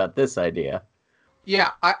say about this idea?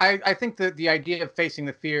 Yeah, I think that the idea of facing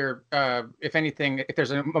the fear, if anything, if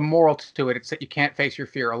there's a moral to it, it's that you can't face your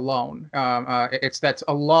fear alone. It's that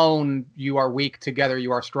alone you are weak, together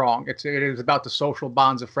you are strong. It is about the social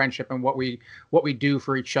bonds of friendship and what we do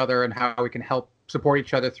for each other and how we can help support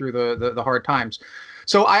each other through the hard times.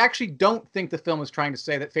 So I actually don't think the film is trying to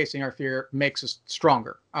say that facing our fear makes us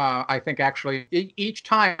stronger. I think actually each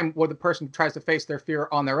time where the person tries to face their fear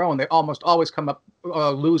on their own, they almost always come up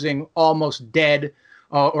losing, almost dead,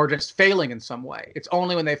 or just failing in some way. It's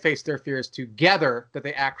only when they face their fears together that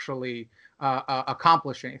they actually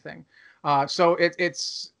accomplish anything. So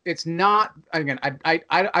it's not, again,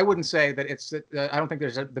 I wouldn't say that it's I don't think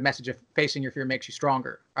there's the message of facing your fear makes you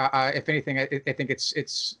stronger. If anything, I think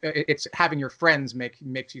it's having your friends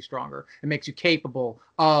makes you stronger. It makes you capable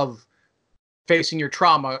of facing your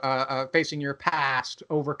trauma, facing your past,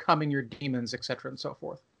 overcoming your demons, etc., and so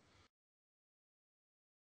forth.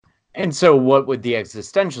 And so what would the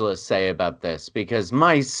existentialists say about this? Because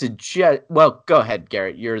well, go ahead,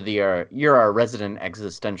 Garrett. You're our resident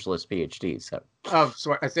existentialist PhD, so. Oh,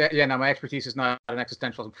 so yeah, no, my expertise is not an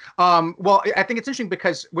existentialism. Well, I think it's interesting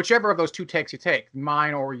because whichever of those two takes you take,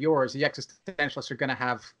 mine or yours, the existentialists are going to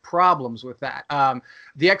have problems with that.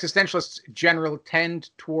 The existentialists generally tend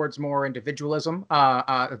towards more individualism.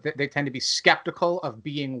 They tend to be skeptical of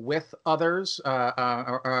being with others,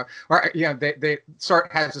 Sartre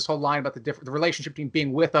has this whole line about the relationship between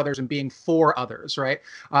being with others and being for others, right?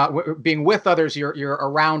 Being with others, you're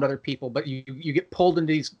around other people, but you get pulled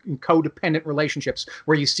into these codependent relationships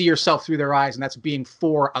where you see yourself through their eyes, and that's being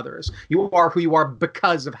for others. You are who you are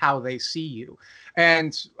because of how they see you.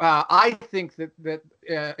 And I think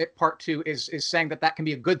that part two is saying that can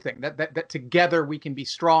be a good thing, that together we can be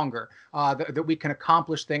stronger, that we can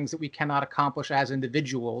accomplish things that we cannot accomplish as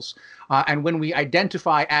individuals. And when we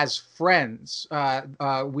identify as friends,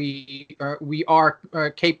 we are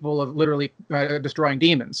capable of literally destroying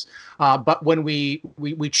demons. But when we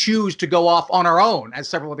choose to go off on our own, as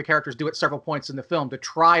several of the characters do at several points in the film, to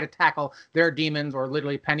try to tackle their demons, or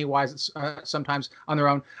literally Pennywise sometimes on their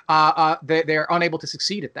own, they're unable to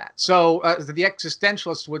succeed at that. So the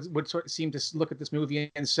existentialists would sort of seem to look at this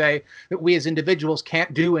movie and say that we as individuals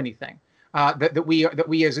can't do anything. That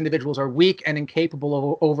we as individuals are weak and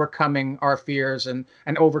incapable of overcoming our fears and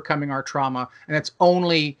overcoming our trauma, and it's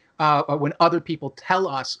only when other people tell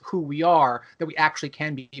us who we are that we actually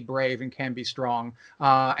can be brave and can be strong.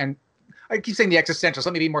 And I keep saying the existentialists.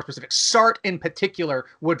 Let me be more specific. Sartre, in particular,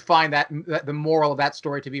 would find that the moral of that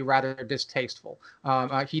story to be rather distasteful.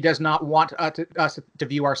 He does not want us to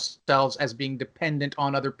view ourselves as being dependent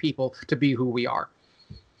on other people to be who we are.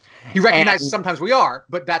 He recognizes sometimes we are,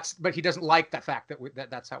 but he doesn't like the fact that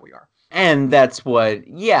that's how we are. And that's what,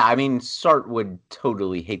 yeah, I mean, Sartre would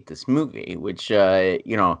totally hate this movie, which,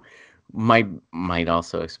 you know, might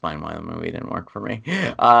also explain why the movie didn't work for me.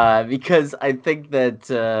 Because I think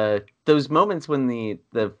that those moments when the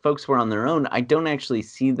folks were on their own, I don't actually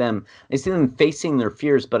see them. I see them facing their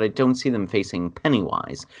fears, but I don't see them facing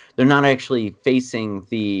Pennywise. They're not actually facing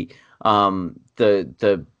the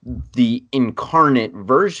incarnate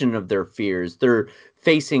version of their fears. They're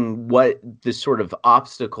facing what the sort of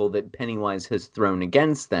obstacle that Pennywise has thrown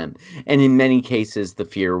against them. And in many cases, the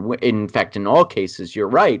fear, in fact, in all cases, you're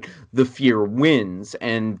right, the fear wins.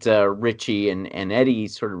 And Richie and Eddie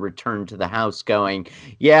sort of return to the house going,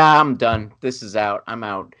 yeah, I'm done. This is out. I'm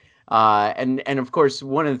out. And of course,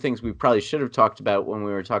 one of the things we probably should have talked about when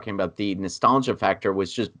we were talking about the nostalgia factor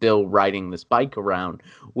was just Bill riding this bike around,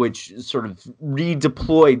 which sort of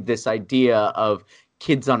redeployed this idea of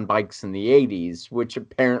kids on bikes in the 80s, which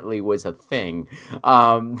apparently was a thing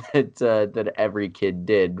that every kid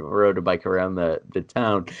did, rode a bike around the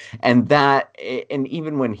town. And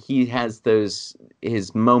even when he has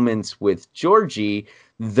his moments with Georgie,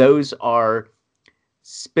 those are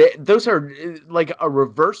like a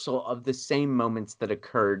reversal of the same moments that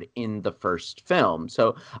occurred in the first film.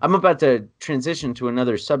 So I'm about to transition to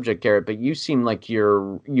another subject, Garrett, but you seem like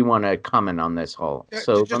you want to comment on this whole.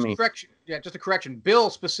 So just a correction. Bill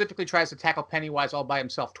specifically tries to tackle Pennywise all by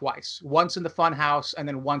himself twice. Once in the fun house and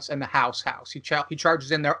then once in the house. He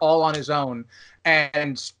charges in there all on his own,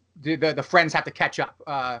 and the friends have to catch up.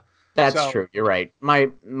 That's true. You're right. My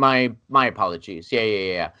apologies.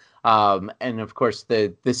 Yeah. And of course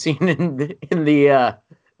the scene in the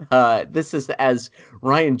this is, as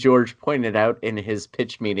Ryan George pointed out in his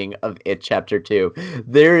pitch meeting of It Chapter 2.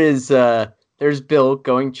 There's Bill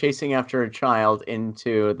chasing after a child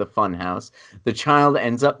into the funhouse. The child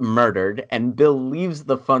ends up murdered, and Bill leaves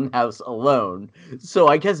the funhouse alone. So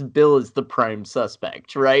I guess Bill is the prime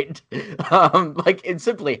suspect, right? Like, it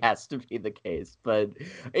simply has to be the case. But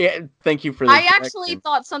yeah, thank you for the correction. Actually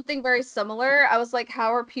thought something very similar. I was like,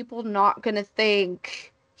 how are people not going to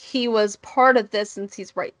think he was part of this since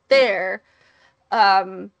he's right there?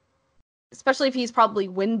 Especially if he's probably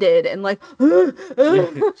winded and like,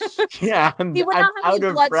 yeah, he would not have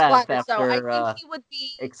any blood splatters. So I think he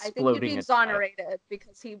would be exonerated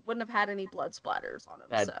because he wouldn't have had any blood splatters on him.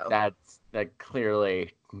 That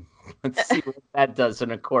clearly. Let's see what that does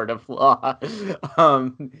in a court of law.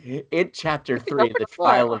 It Chapter 3, the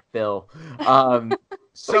trial of Bill.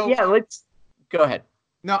 So yeah, let's go ahead.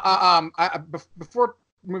 No, before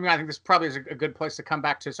moving on, I think this probably is a good place to come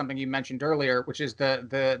back to something you mentioned earlier, which is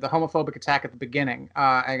the homophobic attack at the beginning.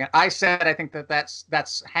 I said I think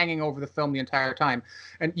that's hanging over the film the entire time,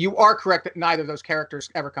 and you are correct that neither of those characters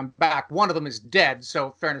ever come back. One of them is dead,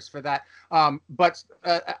 so fairness for that. But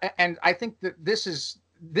I think that this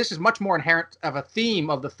is much more inherent of a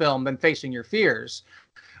theme of the film than facing your fears,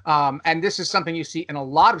 and this is something you see in a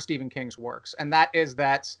lot of Stephen King's works, and that is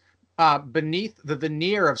that. Beneath the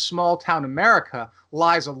veneer of small town America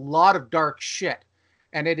lies a lot of dark shit.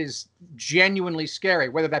 And it is genuinely scary,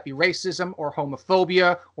 whether that be racism or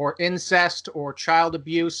homophobia or incest or child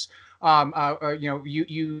abuse.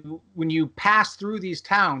 You when you pass through these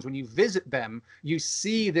towns, when you visit them, you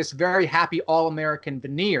see this very happy all-American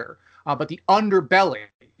veneer. But the underbelly,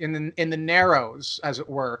 in the narrows, as it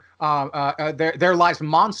were, there lies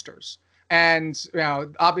monsters. And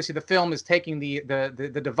obviously, the film is taking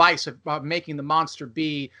the device of making the monster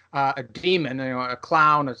be a demon, a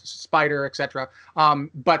clown, a spider, etc.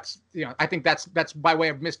 But I think that's by way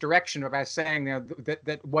of misdirection, by saying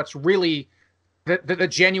that what's really the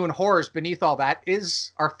genuine horrors beneath all that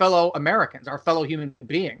is our fellow Americans, our fellow human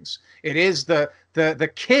beings. It is the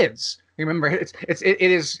kids. Remember, it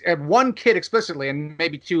is one kid explicitly, and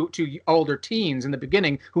maybe two older teens in the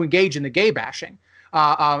beginning who engage in the gay bashing.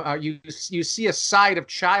 You see a side of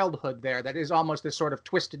childhood there that is almost this sort of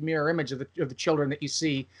twisted mirror image of the children that you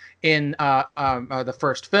see in the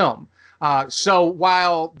first film. So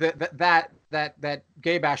while that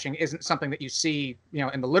gay bashing isn't something that you see,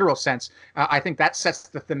 in the literal sense, I think that sets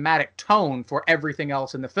the thematic tone for everything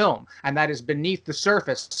else in the film, and that is beneath the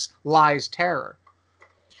surface lies terror.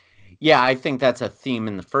 Yeah, I think that's a theme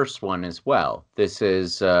in the first one as well. This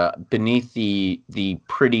is beneath the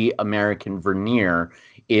pretty American veneer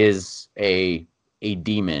is a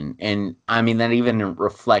demon, and I mean that even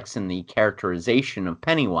reflects in the characterization of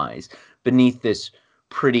Pennywise. Beneath this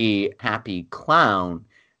pretty happy clown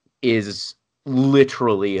is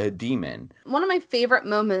literally a demon. One of my favorite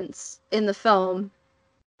moments in the film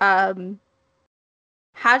had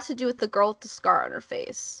to do with the girl with the scar on her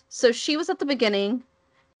face. So she was at the beginning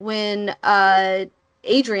when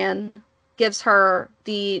Adrian gives her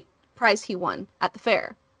the prize he won at the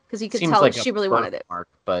fair, because he could Seems tell like she really wanted it. Mark,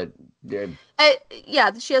 but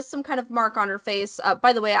yeah, she has some kind of mark on her face.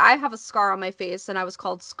 By the way, I have a scar on my face, and I was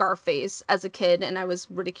called Scarface as a kid, and I was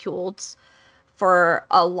ridiculed for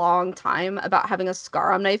a long time about having a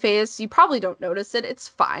scar on my face. You probably don't notice it. It's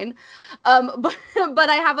fine. But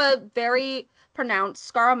I have a very pronounced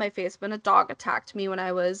scar on my face when a dog attacked me when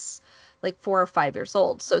I was like 4 or 5 years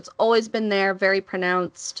old. So it's always been there, very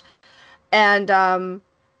pronounced. And I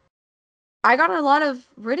got a lot of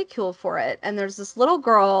ridicule for it. And there's this little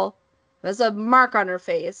girl who has a mark on her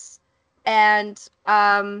face. And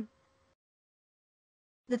the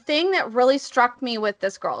thing that really struck me with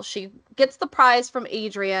this girl, she gets the prize from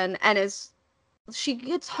Adrian and she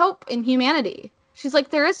gets hope in humanity. She's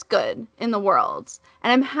like, there is good in the world,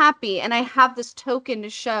 and I'm happy, and I have this token to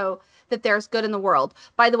show that there's good in the world.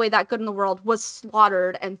 By the way, that good in the world was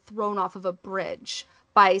slaughtered and thrown off of a bridge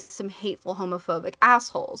by some hateful homophobic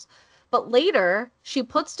assholes. But later, she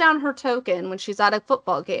puts down her token when she's at a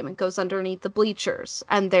football game and goes underneath the bleachers,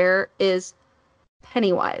 and there is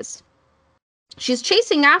Pennywise. She's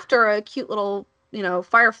chasing after a cute little,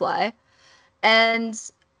 firefly, and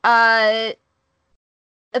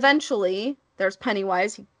eventually there's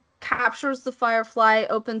Pennywise. He captures the firefly,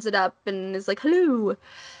 opens it up, and is like, hello.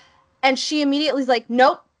 And she immediately is like,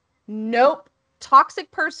 nope,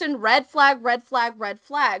 toxic person, red flag, red flag, red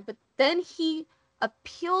flag. But then he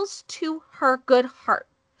appeals to her good heart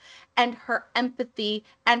and her empathy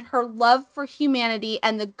and her love for humanity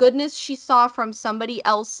and the goodness she saw from somebody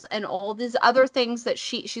else and all these other things that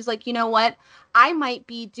she's like, you know what? I might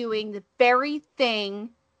be doing the very thing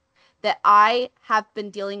that I have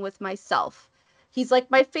been dealing with myself. He's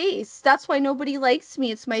like, my face. That's why nobody likes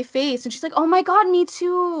me. It's my face. And she's like, oh my God, me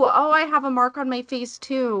too. Oh, I have a mark on my face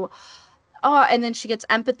too. Oh, and then she gets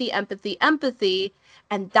empathy. And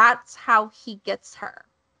that's how he gets her.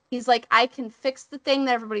 He's like, I can fix the thing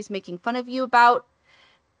that everybody's making fun of you about.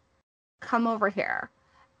 Come over here.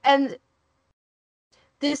 And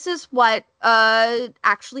this is what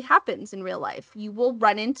actually happens in real life. You will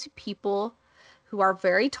run into people who are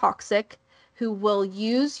very toxic, who will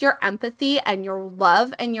use your empathy and your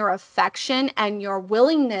love and your affection and your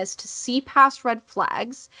willingness to see past red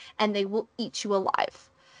flags, and they will eat you alive.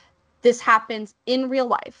 This happens in real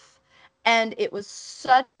life. And it was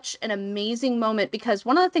such an amazing moment, because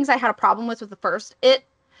one of the things I had a problem with the first It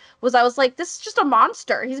was, I was like, this is just a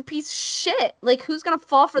monster. He's a piece of shit. Like, who's going to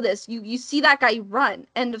fall for this? You see that guy, you run.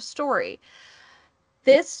 End of story.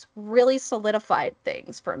 This really solidified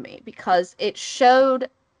things for me, because it showed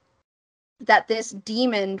that this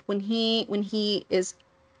demon, when he is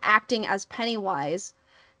acting as Pennywise,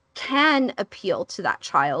 can appeal to that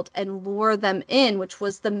child and lure them in, which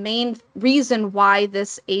was the main reason why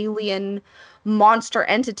this alien monster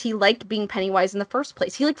entity liked being Pennywise in the first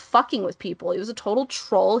place. He liked fucking with people. He was a total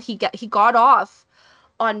troll. He got off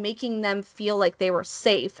on making them feel like they were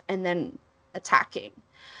safe and then attacking.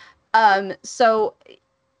 So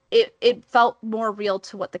it felt more real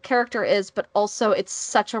to what the character is, but also it's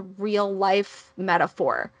such a real life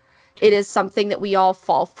metaphor. It is something that we all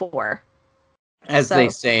fall for. As they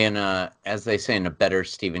say in a better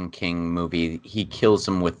Stephen King movie, he kills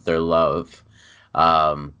them with their love.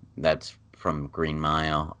 That's from Green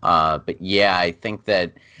Mile. But yeah, I think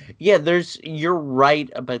that you're right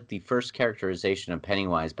about the first characterization of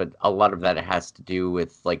Pennywise, but a lot of that has to do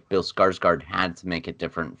with, like, Bill Skarsgård had to make it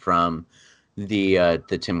different from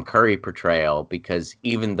the Tim Curry portrayal, because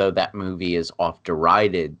even though that movie is oft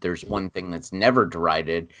derided, there's one thing that's never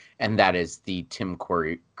derided, and that is the Tim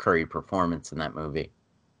Curry performance in that movie.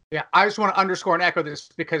 Yeah, I just want to underscore and echo this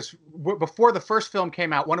because before the first film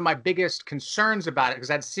came out, one of my biggest concerns about it,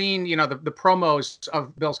 because I'd seen, the promos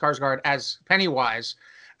of Bill Skarsgård as Pennywise,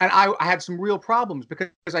 and I had some real problems because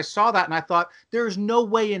I saw that and I thought, there's no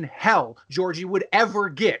way in hell Georgie would ever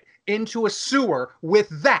get into a sewer with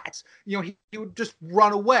that. He would just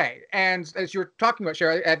run away. And as you're talking about,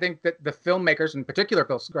 Cher, I think that the filmmakers, in particular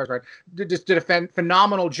Bill Skarsgård, just did a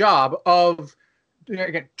phenomenal job of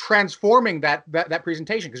again transforming that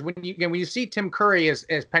presentation, because when you see Tim Curry as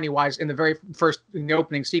Pennywise in the very first, in the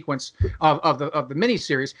opening sequence of the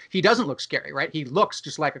miniseries, he doesn't look scary, right? He looks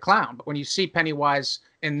just like a clown. But when you see Pennywise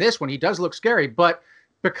in this one, he does look scary. But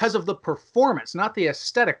because of the performance, not the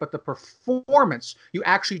aesthetic, but the performance, you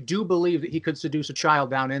actually do believe that he could seduce a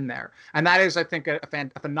child down in there. And that is, I think, a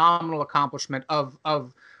phenomenal accomplishment of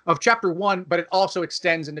chapter one, but it also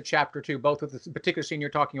extends into chapter two, both with the particular scene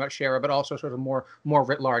you're talking about, Shara, but also sort of more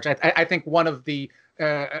writ large. I think one of the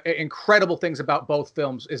incredible things about both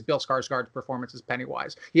films is Bill Skarsgård's performance as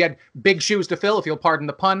Pennywise. He had big shoes to fill, if you'll pardon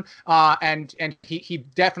the pun, and he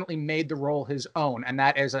definitely made the role his own, and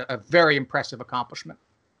that is a very impressive accomplishment.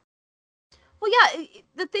 Well, yeah,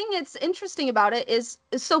 the thing that's interesting about it is,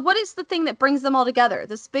 so what is the thing that brings them all together?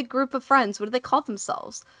 This big group of friends, what do they call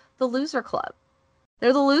themselves? The Loser Club.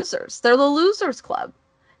 They're the losers. They're the Losers Club.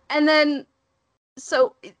 And then,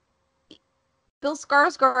 so Bill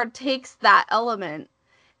Skarsgård takes that element,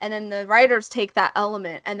 and then the writers take that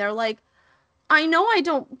element, and they're like, I know I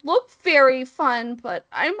don't look very fun, but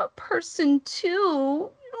I'm a person too.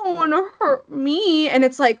 You don't want to hurt me. And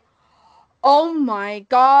it's like, oh my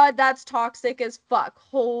God, that's toxic as fuck.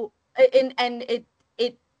 And it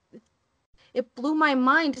blew my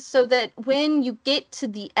mind, so that when you get to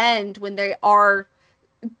the end, when they are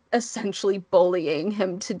essentially bullying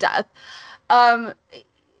him to death,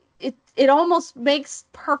 it almost makes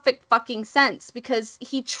perfect fucking sense, because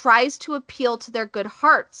he tries to appeal to their good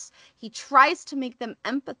hearts. He tries to make them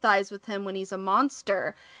empathize with him when he's a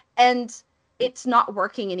monster, and it's not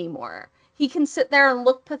working anymore. He can sit there and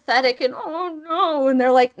look pathetic and, oh no, and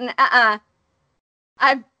they're like,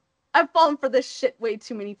 I've fallen for this shit way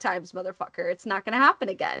too many times, motherfucker. It's not going to happen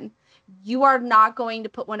again. You are not going to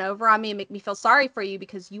put one over on me and make me feel sorry for you,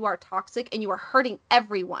 because you are toxic and you are hurting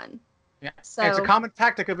everyone. Yeah, so it's a common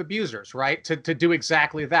tactic of abusers, right? To do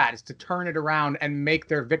exactly that, is to turn it around and make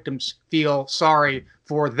their victims feel sorry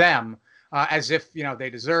for them, as if they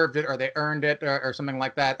deserved it or they earned it, or something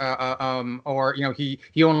like that, or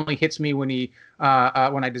he only hits me when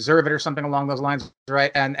I deserve it, or something along those lines,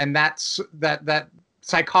 right? And that's that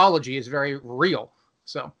psychology is very real.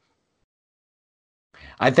 So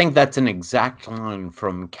I think that's an exact line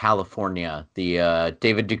from California, the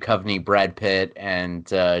David Duchovny, Brad Pitt, and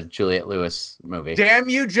Juliette Lewis movie. Damn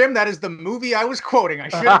you, Jim! That is the movie I was quoting. I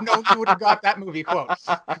should have known you would have got that movie quote.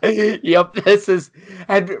 Yep, this is,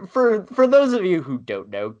 and for those of you who don't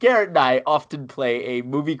know, Garrett and I often play a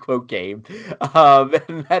movie quote game,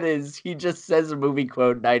 and that is, he just says a movie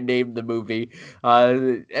quote and I name the movie,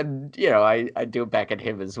 and I do it back at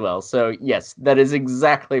him as well. So yes, that is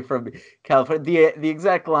exactly from California. The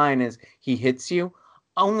exact line is, he hits you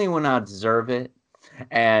only when I deserve it.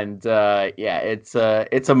 And it's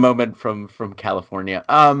a moment from California.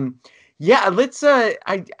 Let's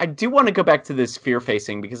I do want to go back to this fear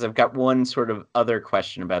facing, because I've got one sort of other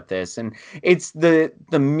question about this, and it's the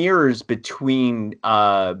mirrors between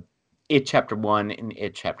It Chapter 1 and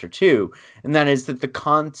It Chapter 2, and that is that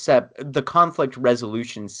the conflict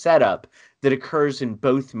resolution setup that occurs in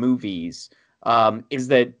both movies is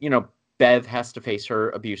that, Bev has to face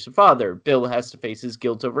her abusive father. Bill has to face his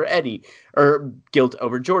guilt over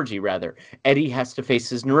Georgie, rather. Eddie has to face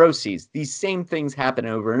his neuroses. These same things happen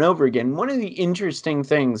over and over again. One of the interesting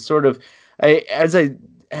things, as I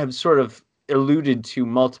have sort of alluded to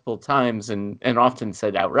multiple times and often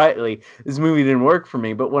said outrightly, this movie didn't work for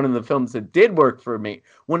me, but one of the themes that did work for me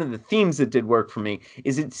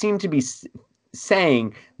is it seemed to be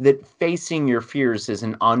saying that facing your fears is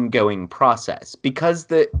an ongoing process, because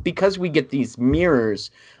we get these mirrors,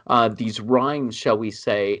 these rhymes, shall we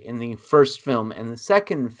say, in the first film and the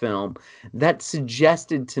second film, that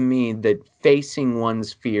suggested to me that facing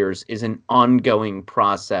one's fears is an ongoing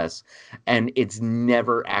process, and it's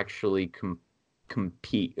never actually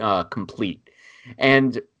complete.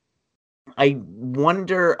 And I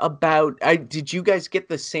wonder about, did you guys get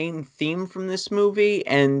the same theme from this movie?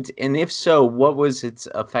 And if so, what was its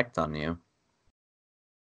effect on you?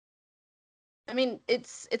 I mean,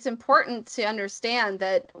 it's important to understand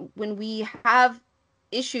that when we have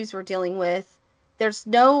issues we're dealing with, there's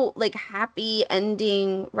no like happy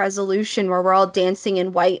ending resolution where we're all dancing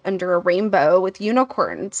in white under a rainbow with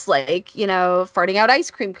unicorns, like, you know, farting out ice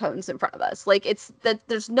cream cones in front of us. Like, it's that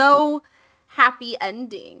there's no happy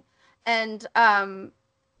ending. And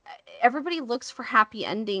everybody looks for happy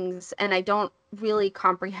endings, and I don't really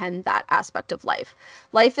comprehend that aspect of life.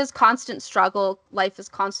 Life is constant struggle, life is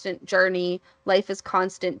constant journey, life is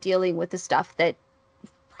constant dealing with the stuff that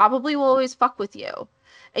probably will always fuck with you.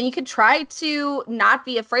 And you can try to not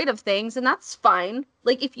be afraid of things, and that's fine.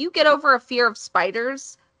 Like, if you get over a fear of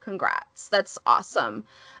spiders, congrats. That's awesome.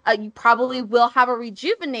 You probably will have a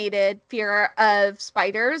rejuvenated fear of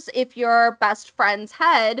spiders if your best friend's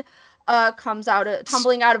head comes out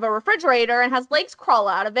tumbling out of a refrigerator and has legs crawl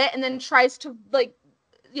out of it and then tries to, like,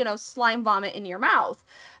 you know, slime vomit in your mouth.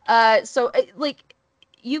 Like,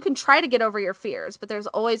 you can try to get over your fears, but there's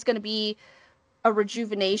always going to be a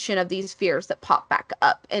rejuvenation of these fears that pop back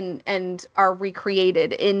up and are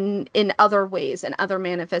recreated in other ways and other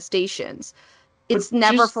manifestations. It's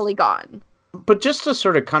never fully gone. But just to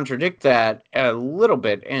sort of contradict that a little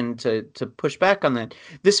bit and to push back on that,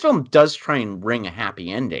 this film does try and wring a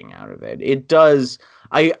happy ending out of it. It does.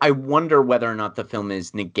 I wonder whether or not the film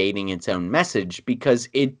is negating its own message, because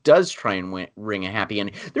it does try and wring a happy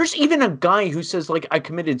ending. There's even a guy who says, like, I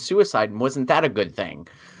committed suicide, and wasn't that a good thing?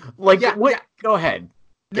 Like, Yeah, what? yeah. Go ahead.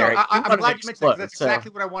 No, Garrett, I'm glad you mentioned that, 'cause that's so.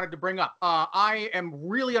 exactly what I wanted to bring up. I am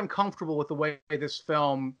really uncomfortable with the way this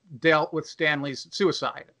film dealt with Stanley's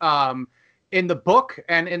suicide. In the book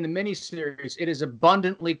and in the miniseries, it is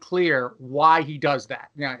abundantly clear why he does that.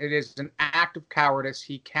 You know, it is an act of cowardice.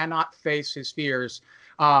 He cannot face his fears.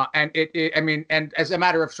 And I mean, and as a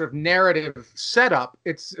matter of sort of narrative setup,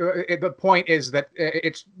 the point is that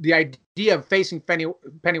it's the idea of facing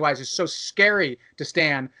Pennywise is so scary to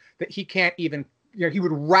Stan that he can't even, you know, he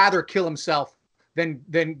would rather kill himself than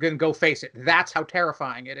go face it. That's how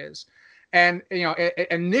terrifying it is. And, you know,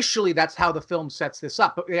 initially that's how the film sets this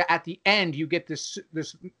up. But at the end, you get this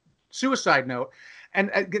suicide note. And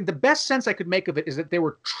the best sense I could make of it is that they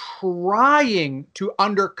were trying to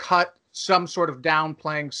undercut some sort of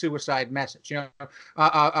downplaying suicide message. You know,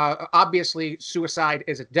 obviously suicide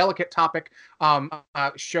is a delicate topic.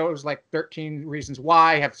 Shows like 13 Reasons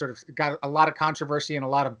Why have sort of got a lot of controversy and a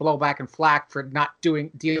lot of blowback and flack for not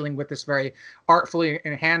dealing with this very artfully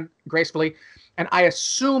and gracefully. And I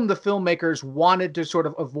assume the filmmakers wanted to sort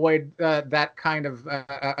of avoid that kind of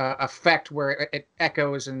effect where it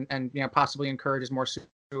echoes and you know, possibly encourages more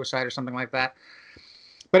suicide or something like that.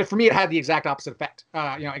 But for me, it had the exact opposite effect.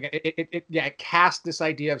 You know, it cast this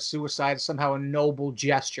idea of suicide as somehow a noble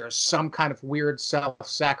gesture, some kind of weird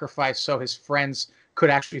self-sacrifice, so his friends could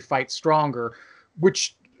actually fight stronger,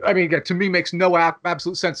 which, I mean, to me, makes no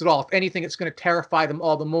absolute sense at all. If anything, it's going to terrify them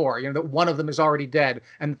all the more. You know, that one of them is already dead,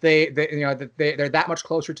 and they're that much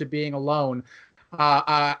closer to being alone.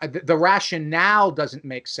 The rationale doesn't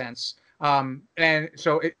make sense. And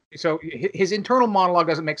so his internal monologue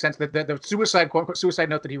doesn't make sense. That the suicide, quote unquote, suicide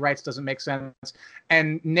note that he writes doesn't make sense,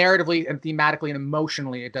 and narratively and thematically and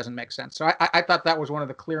emotionally it doesn't make sense. So I thought that was one of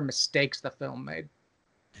the clear mistakes the film made.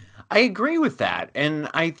 I agree with that, and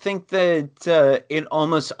I think that it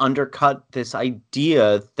almost undercut this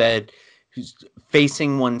idea that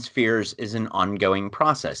facing one's fears is an ongoing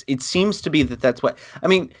process. It seems to be that that's what I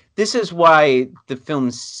mean. This is why the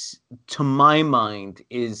film, to my mind,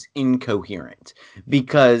 is incoherent,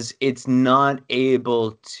 because it's not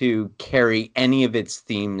able to carry any of its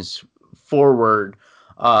themes forward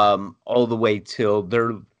all the way till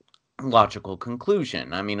their logical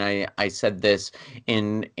conclusion. I mean, I said this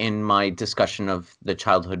in my discussion of the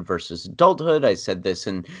childhood versus adulthood. I said this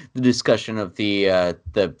in the discussion of the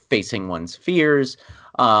facing one's fears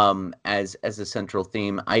as a central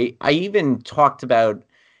theme. I even talked about.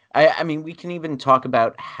 I mean, we can even talk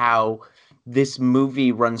about how this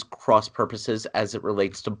movie runs cross purposes as it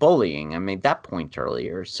relates to bullying. I made that point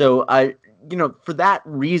earlier. So for that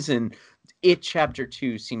reason, It Chapter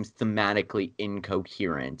 2 seems thematically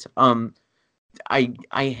incoherent. I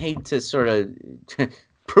hate to sort of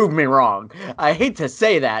prove me wrong. I hate to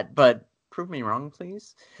say that, but prove me wrong,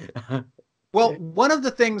 please. Well, one of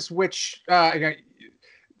the things which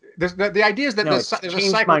the idea is that No, there's changed a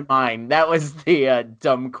cycle. my mind. That was the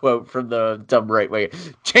dumb quote from the dumb right way.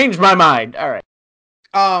 Changed my mind. All right.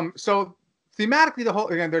 So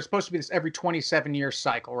thematically, there's supposed to be this every 27-year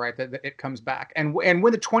cycle, right? That it comes back. And when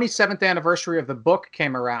the 27th anniversary of the book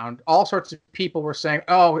came around, all sorts of people were saying,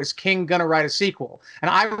 "Oh, is King gonna write a sequel?"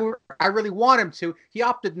 And I really want him to. He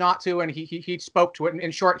opted not to, and he spoke to it. And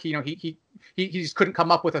in short, he he just couldn't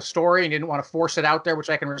come up with a story and didn't want to force it out there, which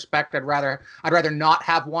I can respect. I'd rather not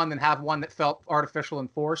have one than have one that felt artificial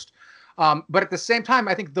and forced. But at the same time,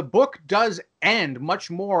 I think the book does end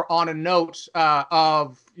much more on a note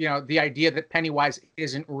of, the idea that Pennywise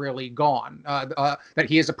isn't really gone, that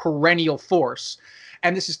he is a perennial force.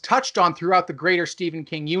 And this is touched on throughout the greater Stephen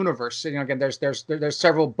King universe. Again, there's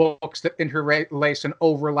several books that interlace and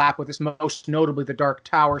overlap with this, most notably the Dark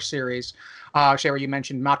Tower series. Shara, you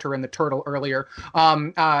mentioned Mater and the Turtle earlier,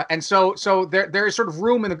 and so there is sort of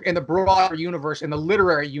room in the broader universe, in the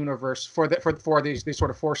literary universe, for these sort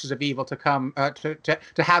of forces of evil to come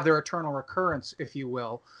to have their eternal recurrence, if you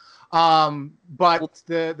will. But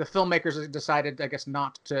the filmmakers decided, I guess,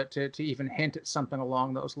 not to even hint at something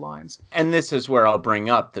along those lines. And this is where I'll bring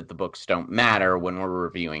up that the books don't matter when we're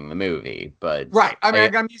reviewing the movie, but right. I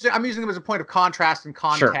mean, I'm using them as a point of contrast and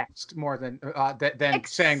context, sure, more than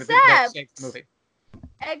saying that they saved the movie.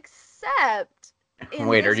 Except,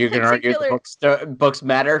 wait, are you going to argue the books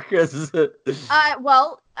matter?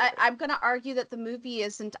 Well, I'm going to argue that the movie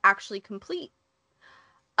isn't actually complete.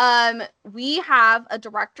 We have a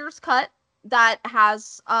director's cut that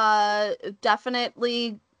has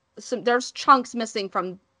definitely there's chunks missing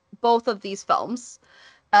from both of these films.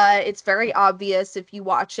 It's very obvious if you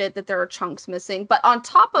watch it that there are chunks missing. But on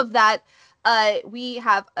top of that, we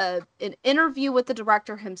have an interview with the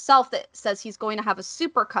director himself that says he's going to have a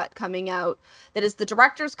supercut coming out that is the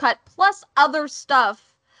director's cut plus other stuff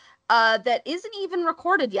that isn't even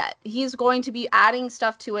recorded yet. He's going to be adding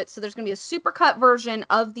stuff to it. So there's going to be a supercut version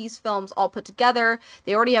of these films all put together.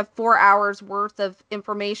 They already have 4 hours worth of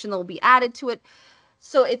information that will be added to it.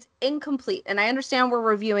 So it's incomplete. And I understand we're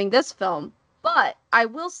reviewing this film, but I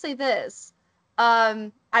will say this.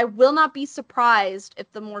 I will not be surprised if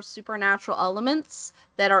the more supernatural elements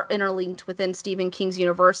that are interlinked within Stephen King's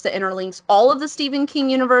universe, that interlinks all of the Stephen King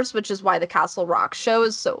universe, which is why the Castle Rock show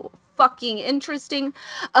is so fucking interesting.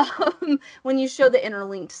 When you show the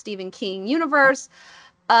interlinked Stephen King universe,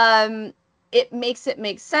 it makes it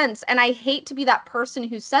make sense. And I hate to be that person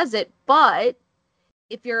who says it, but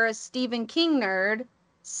if you're a Stephen King nerd,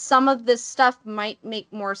 some of this stuff might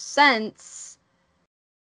make more sense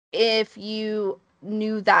if you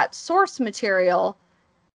knew that source material.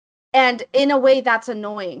 And in a way, that's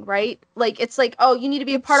annoying, right? Like, it's like, oh, you need to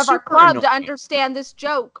be a part of our club to understand this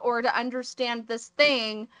joke or to understand this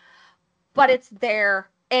thing, but it's there.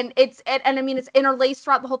 And I mean, it's interlaced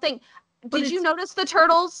throughout the whole thing. Did you notice the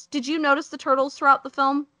turtles? Did you notice the turtles throughout the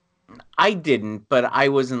film? I didn't, but I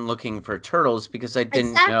wasn't looking for turtles because I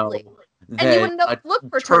didn't know that and you wouldn't look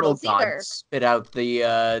for turtle turtles god either. Spit out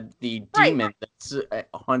the demon that's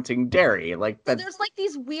haunting Derry. Like that. So there's like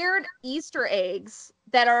these weird Easter eggs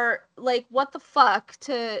that are like, what the fuck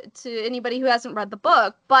to anybody who hasn't read the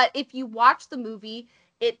book. But if you watch the movie,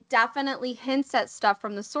 it definitely hints at stuff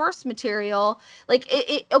from the source material. Like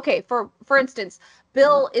okay, for instance,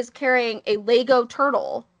 Bill is carrying a Lego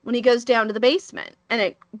turtle when he goes down to the basement and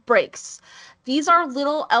it breaks. These are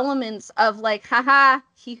little elements of like, haha,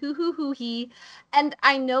 he hoo hoo hoo he. And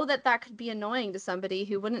I know that could be annoying to somebody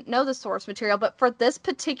who wouldn't know the source material, but for this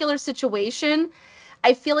particular situation,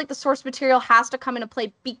 I feel like the source material has to come into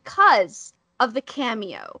play because of the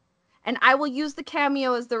cameo. And I will use the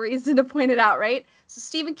cameo as the reason to point it out, right? So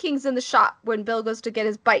Stephen King's in the shop when Bill goes to get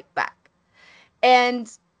his bike back.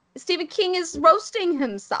 And Stephen King is roasting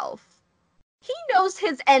himself. He knows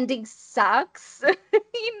his ending sucks.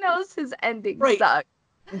 He knows his ending sucks.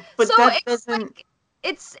 But so that it's doesn't... like,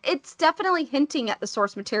 it's definitely hinting at the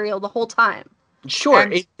source material the whole time. Sure,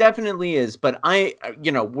 it definitely is. But I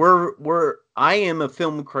am a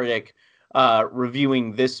film critic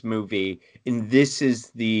reviewing this movie, and this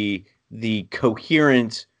is the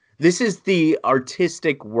coherent, this is the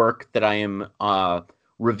artistic work that I am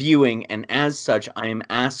reviewing, and as such, I am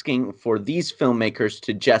asking for these filmmakers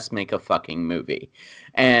to just make a fucking movie,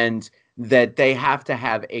 and that they have to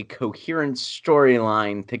have a coherent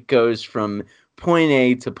storyline that goes from point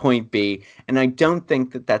A to point B, and I don't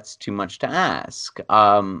think that that's too much to ask.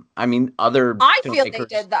 I mean, I feel they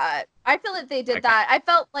did that. I feel that they did that. I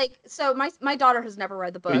felt like, so my daughter has never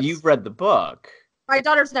read the books. But you've read the book. My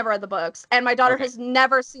daughter's never read the books, and my daughter has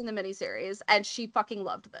never seen the miniseries, and she fucking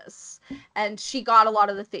loved this, and she got a lot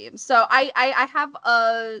of the themes. So I have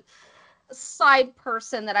a side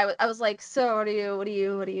person that I was like, so what do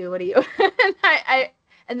you?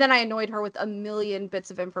 And then I annoyed her with a million bits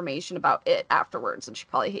of information about it afterwards, and she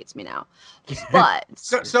probably hates me now. But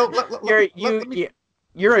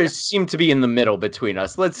you seem to be in the middle between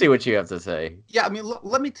us. Let's see what you have to say. Yeah, I mean,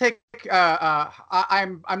 let me take.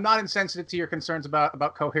 I'm not insensitive to your concerns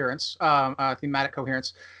about coherence, thematic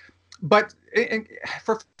coherence. But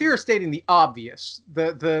for fear of stating the obvious,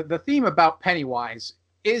 the theme about Pennywise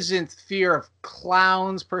isn't fear of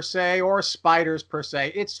clowns per se or spiders per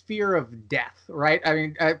se. It's fear of death, right? I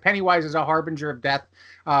mean, Pennywise is a harbinger of death.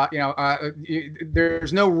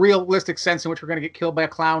 There's no realistic sense in which we're going to get killed by a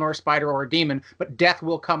clown or a spider or a demon, but death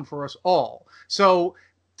will come for us all. So,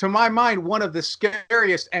 to my mind, one of the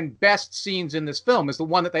scariest and best scenes in this film is the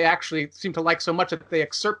one that they actually seem to like so much that they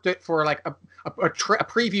excerpt it for like a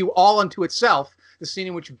preview all unto itself. The scene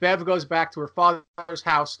in which Bev goes back to her father's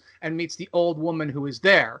house and meets the old woman who is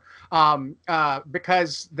there,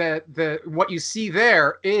 because the what you see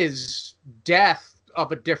there is death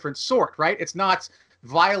of a different sort, right? It's not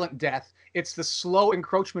violent death. It's the slow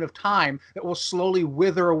encroachment of time that will slowly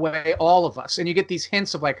wither away all of us. And you get these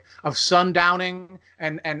hints of sundowning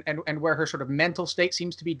and where her sort of mental state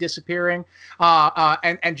seems to be disappearing.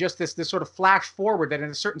 And just this sort of flash forward that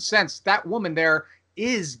in a certain sense, that woman there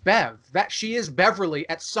is Bev, that she is Beverly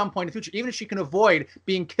at some point in the future, even if she can avoid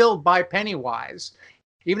being killed by Pennywise,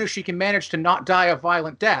 even if she can manage to not die a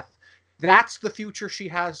violent death, that's the future she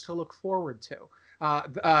has to look forward to.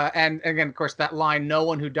 And again, of course, that line, no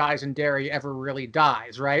one who dies in Derry ever really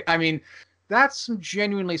dies, right? I mean, that's some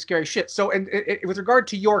genuinely scary shit. So, and with regard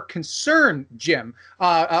to your concern, Jim,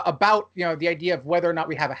 about the idea of whether or not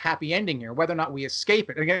we have a happy ending here, whether or not we escape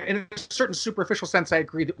it. Again, in a certain superficial sense, I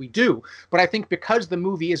agree that we do. But I think because the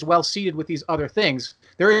movie is well seated with these other things,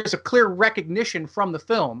 there is a clear recognition from the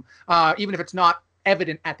film, even if it's not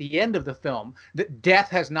evident at the end of the film, that death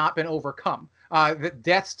has not been overcome. That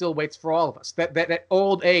death still waits for all of us, that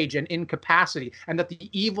old age and incapacity, and that the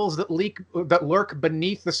evils that lurk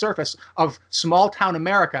beneath the surface of small town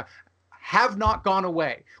America have not gone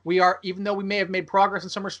away. We are, even though we may have made progress in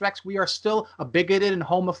some respects, we are still a bigoted and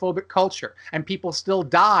homophobic culture, and people still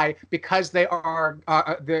die because they are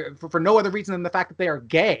for no other reason than the fact that they are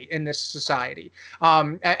gay in this society.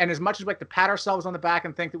 And as much as we like to pat ourselves on the back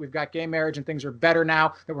and think that we've got gay marriage and things are better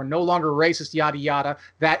now, that we're no longer racist, yada yada,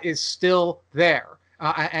 that is still there.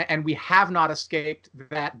 And we have not escaped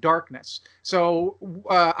that darkness. So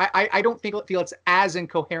I don't feel it's as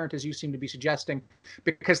incoherent as you seem to be suggesting,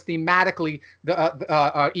 because thematically,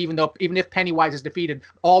 even if Pennywise is defeated,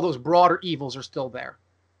 all those broader evils are still there.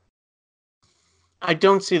 I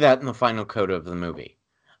don't see that in the final coda of the movie.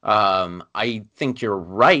 I think you're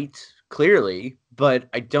right, clearly, but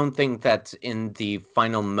I don't think that's in the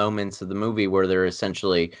final moments of the movie where they're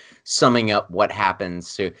essentially summing up what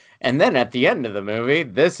happens to. And then at the end of the movie,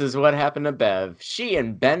 this is what happened to Bev. She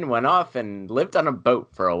and Ben went off and lived on a boat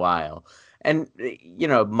for a while. And,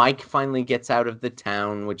 Mike finally gets out of the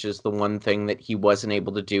town, which is the one thing that he wasn't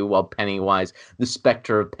able to do while Pennywise, the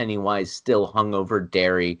specter of Pennywise, still hung over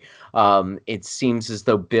Derry. It seems as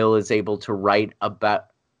though Bill is able to write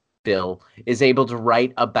about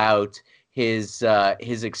his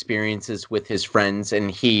experiences with his friends, and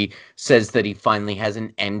he says that he finally has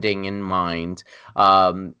an ending in mind.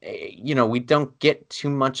 We don't get too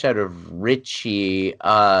much out of Richie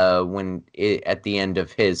at the end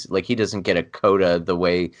of his, like, he doesn't get a coda the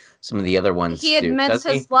way some of the other ones he admits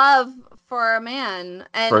his love for a man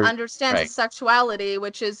and understands his sexuality,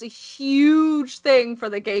 which is a huge thing for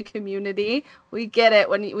the gay community. We get it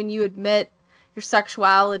when you admit your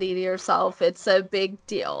sexuality to yourself. It's a big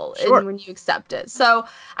deal. Sure. And when you accept it. So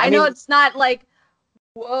I know it's not like,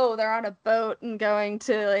 whoa, they're on a boat and going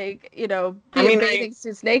to bathing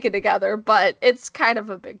suits naked together, but it's kind of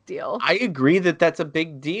a big deal. I agree that that's a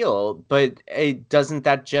big deal, but doesn't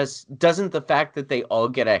the fact that they all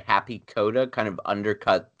get a happy coda kind of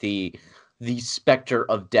undercut the specter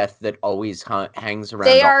of death that always hangs around?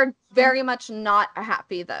 They are very much not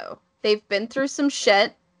happy, though. They've been through some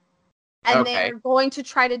shit. And they're going to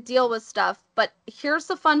try to deal with stuff. But here's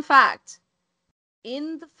the fun fact.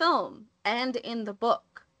 In the film and in the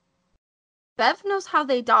book, Bev knows how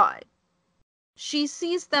they die. She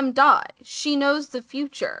sees them die. She knows the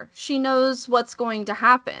future. She knows what's going to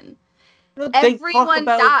happen. Everyone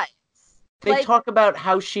dies. They talk about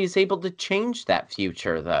how she's able to change that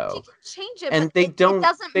future, though. She can change it, and but it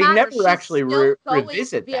doesn't matter. Never she's actually still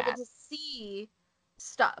revisit be able to see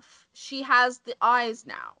stuff. She has the eyes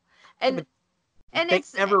now. And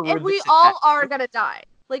we all are gonna die.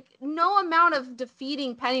 Like, no amount of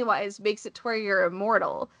defeating Pennywise makes it to where you're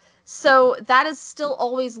immortal. So that is still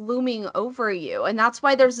always looming over you. And that's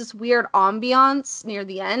why there's this weird ambiance near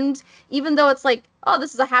the end. Even though it's like, oh,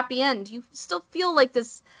 this is a happy end, you still feel like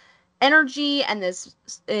this energy and this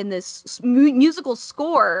musical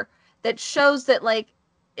score that shows that, like,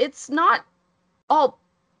 it's not all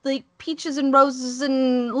like peaches and roses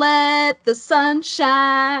and let the sun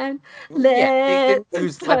shine. They Let didn't the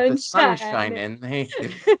use "Let the sun Sun shine. Shine In." They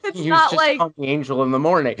It's used not "Just like, Call Me Angel in the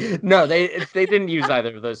Morning." No, they didn't use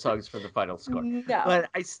either of those songs for the final score. no. But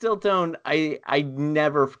I still don't. I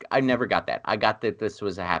never got that. I got that this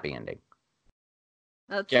was a happy ending.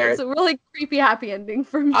 It's Garrett, a really creepy happy ending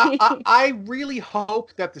for me. I really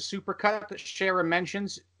hope that the supercut that Shara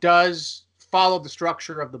mentions does follow the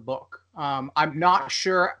structure of the book. I'm not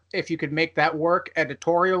sure if you could make that work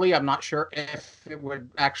editorially. I'm not sure if it would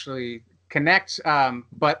actually connect.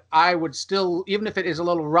 But I would still, even if it is a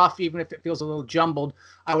little rough, even if it feels a little jumbled,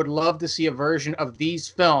 I would love to see a version of these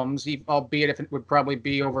films, albeit if it would probably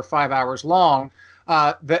be over 5 hours long,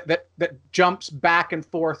 that jumps back and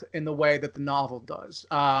forth in the way that the novel does.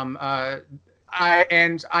 I'm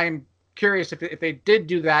curious if they did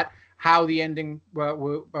do that, how the ending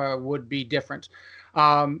would be different.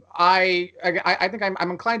 I think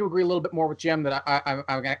I'm inclined to agree a little bit more with Jim that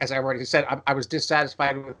as I already said, I was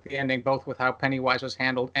dissatisfied with the ending, both with how Pennywise was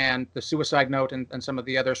handled and the suicide note and some of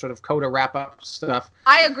the other sort of coda wrap up stuff.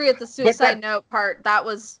 I agree with the suicide note part. That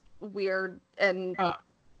was weird and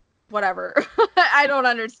whatever. I don't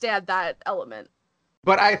understand that element.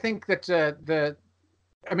 But I think that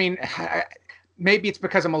maybe it's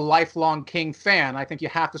because I'm a lifelong King fan. I think you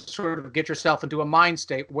have to sort of get yourself into a mind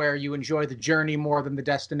state where you enjoy the journey more than the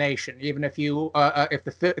destination. Even if if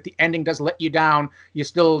the ending does let you down, you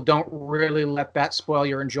still don't really let that spoil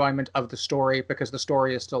your enjoyment of the story, because the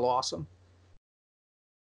story is still awesome.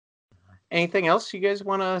 anything else you guys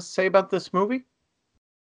want to say about this movie?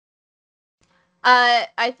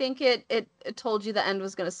 I think it told you the end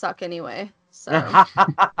was gonna suck anyway. So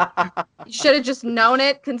you should have just known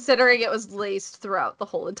it, considering it was laced throughout the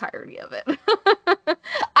whole entirety of it.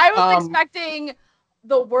 I was expecting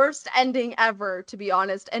the worst ending ever, to be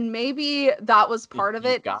honest, and maybe that was part of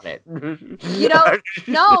it. Got it.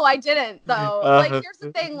 No, I didn't though. Like, here's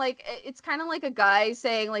the thing, like, it's kind of like a guy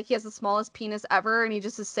saying like he has the smallest penis ever, and he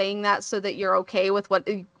just is saying that so that you're okay with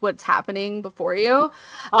what's happening before you.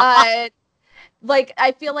 Like,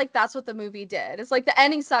 I feel like that's what the movie did. It's like the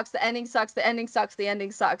ending sucks, the ending sucks, the ending sucks, the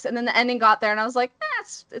ending sucks, and then the ending got there, and I was like,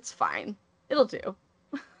 it's fine, it'll do.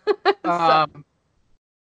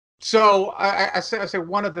 So I say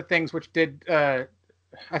one of the things which did I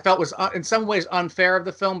felt was in some ways unfair of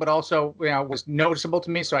the film, but also was noticeable to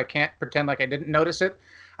me, so I can't pretend like I didn't notice it.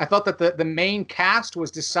 I felt that the main cast was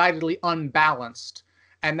decidedly unbalanced,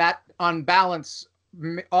 and that unbalance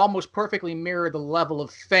almost perfectly mirrored the level of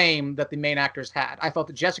fame that the main actors had. I felt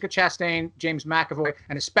that Jessica Chastain, James McAvoy,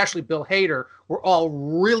 and especially Bill Hader were all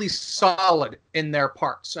really solid in their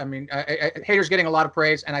parts. I mean, Hader's getting a lot of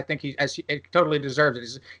praise, and I think he totally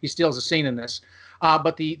deserves it. He steals a scene in this.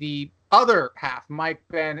 But the other half, Mike,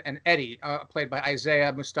 Ben, and Eddie, played by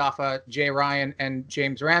Isaiah, Mustafa, Jay Ryan, and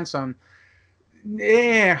James Ransom,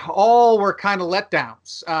 all were kind of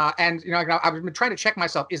letdowns. And I've been trying to check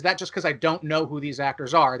myself. Is that just because I don't know who these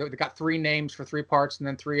actors are? They got 3 names for 3 parts, and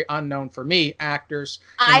then 3 unknown for me actors.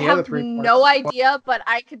 I have no idea, but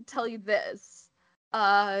I could tell you this: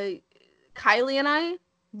 Kylie and I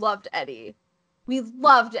loved Eddie. We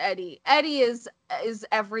loved Eddie. Eddie is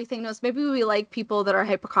everything to us. Maybe we like people that are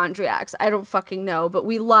hypochondriacs. I don't fucking know, but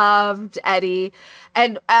we loved Eddie,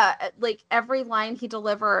 and like every line he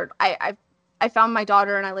delivered, I found my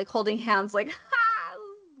daughter and I like holding hands, like, ha,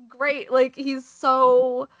 great. Like, he's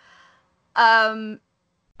so, I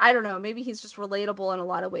don't know, maybe he's just relatable in a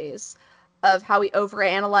lot of ways of how we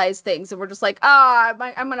overanalyze things. And we're just like, I'm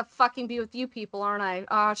going to fucking be with you people, aren't I?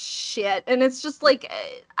 Oh, shit. And it's just like,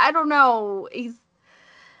 I don't know.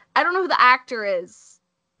 I don't know who the actor is,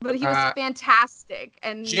 but he was fantastic.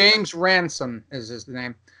 And James Ransom is his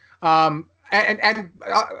name.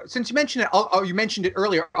 Since you mentioned it, you mentioned it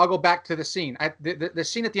earlier. I'll go back to the scene. The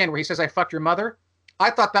scene at the end where he says, "I fucked your mother." I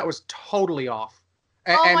thought that was totally off.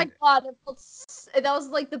 My god, that was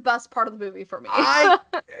like the best part of the movie for me.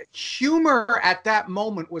 Humor at that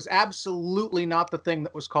moment was absolutely not the thing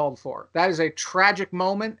that was called for. That is a tragic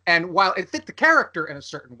moment, and while it fit the character in a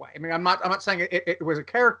certain way, I mean, I'm not saying it was a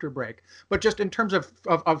character break, but just in terms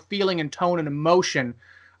of feeling and tone and emotion.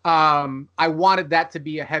 I wanted that to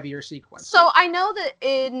be a heavier sequence. So I know that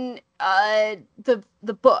in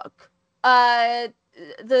the book, the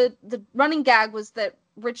running gag was that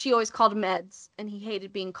Richie always called him Eds, and he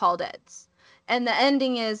hated being called Eds. And the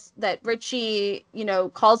ending is that Richie,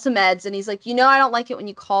 calls him Eds, and he's like, I don't like it when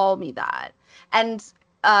you call me that. And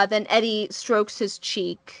then Eddie strokes his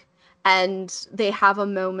cheek, and they have a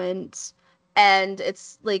moment, and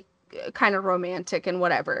it's like kind of romantic and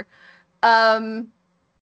whatever.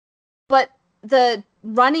 But the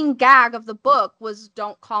running gag of the book was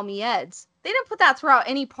 "Don't call me Eds." They didn't put that throughout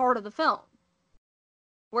any part of the film,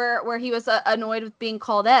 where he was annoyed with being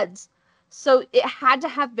called Eds. So it had to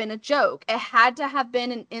have been a joke. It had to have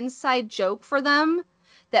been an inside joke for them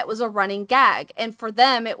that was a running gag. And for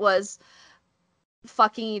them, it was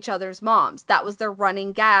fucking each other's moms. That was their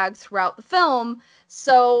running gag throughout the film.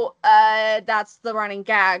 So that's the running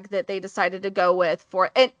gag that they decided to go with for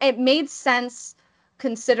it. It made sense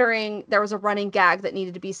considering there was a running gag that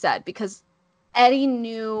needed to be said, because Eddie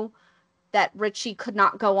knew that Richie could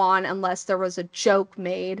not go on unless there was a joke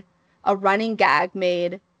made, a running gag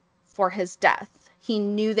made for his death. He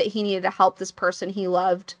knew that he needed to help this person he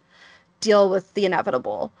loved deal with the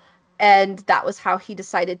inevitable. And that was how he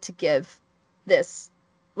decided to give this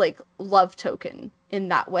like love token in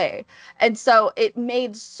that way. And so it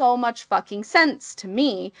made so much fucking sense to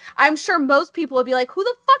me. I'm sure most people would be like, who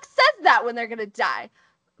the fuck says that when they're gonna die?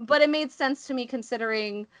 But it made sense to me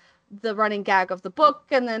considering the running gag of the book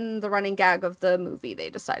and then the running gag of the movie they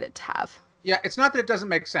decided to have. Yeah, it's not that it doesn't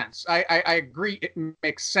make sense. I agree it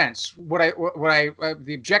makes sense.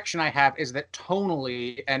 The objection I have is that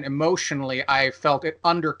tonally and emotionally, I felt it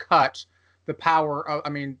undercut the power of. I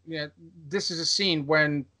mean, this is a scene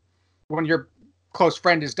when your close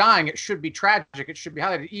friend is dying. It should be tragic. It should be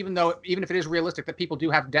highlighted, even if it is realistic that people do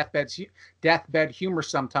have deathbed humor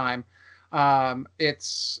sometime.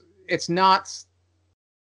 It's not.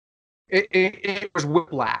 It was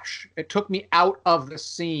whiplash. It took me out of the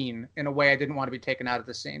scene in a way I didn't want to be taken out of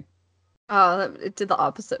the scene. Oh, it did the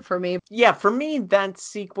opposite for me. Yeah, for me, that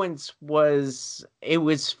sequence was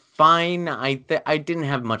fine. I didn't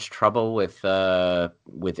have much trouble with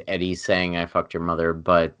Eddie saying "I fucked your mother,"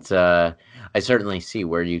 but I certainly see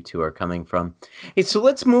where you two are coming from. Hey, so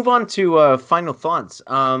let's move on to final thoughts.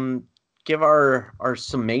 Give our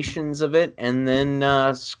summations of it, and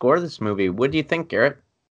then score this movie. What do you think, Garrett?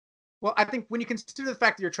 Well, I think when you consider the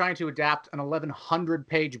fact that you're trying to adapt an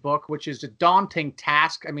 1,100-page book, which is a daunting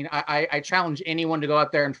task, I mean, I challenge anyone to go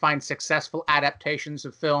out there and find successful adaptations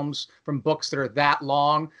of films from books that are that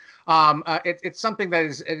long. It's something that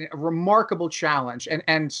is a remarkable challenge.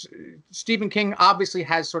 And Stephen King obviously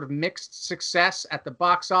has sort of mixed success at the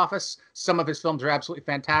box office. Some of his films are absolutely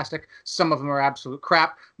fantastic. Some of them are absolute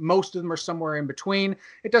crap. Most of them are somewhere in between.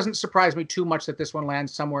 It doesn't surprise me too much that this one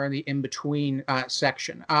lands somewhere in the in-between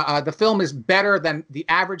section. The film is better than the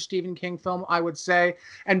average Stephen King film, I would say,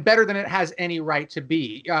 and better than it has any right to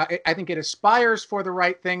be. I think it aspires for the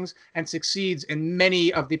right things and succeeds in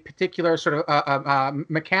many of the particular sort of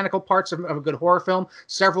mechanical parts of a good horror film.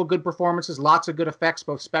 Several good performances, lots of good effects,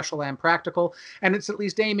 both special and practical, and it's at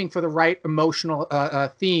least aiming for the right emotional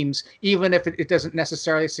themes, even if it doesn't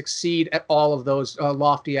necessarily succeed at all of those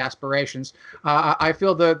lofty aspirations. I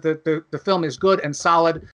feel the film is good and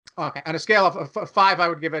solid. Okay, on a scale of 5, I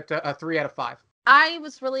would give it a 3 out of 5. I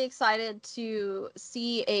was really excited to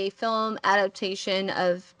see a film adaptation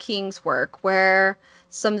of King's work where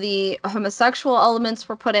some of the homosexual elements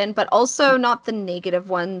were put in, but also not the negative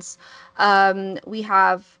ones. We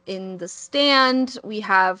have in The Stand, we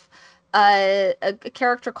have a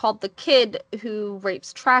character called the Kid who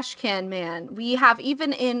rapes Trash Can Man. We have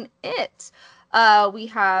even in It, we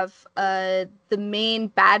have the main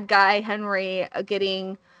bad guy, Henry,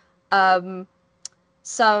 getting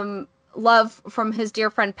some love from his dear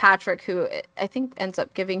friend Patrick, who I think ends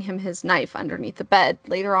up giving him his knife underneath the bed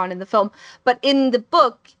later on in the film. But in the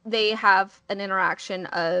book, they have an interaction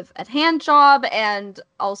of a hand job and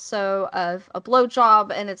also of a blow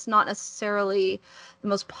job, and it's not necessarily the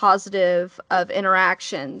most positive of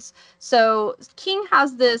interactions. So King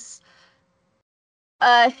has this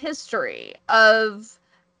history of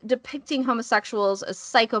depicting homosexuals as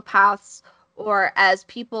psychopaths or as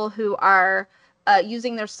people who are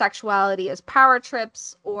using their sexuality as power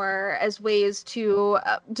trips or as ways to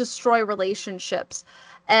destroy relationships.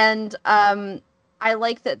 And I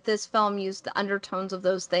like that this film used the undertones of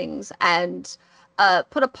those things and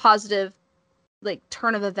put a positive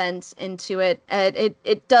turn of events into it. And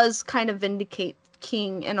it does kind of vindicate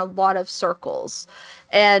King in a lot of circles.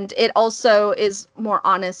 And it also is more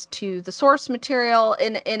honest to the source material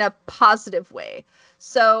in a positive way.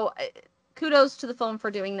 So kudos to the film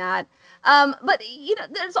for doing that. But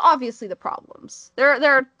there's obviously the problems. There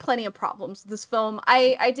are plenty of problems with this film.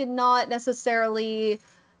 I did not necessarily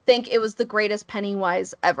think it was the greatest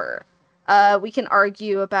Pennywise ever. We can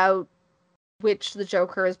argue about which the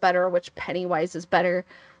Joker is better, which Pennywise is better.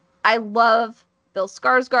 I love Bill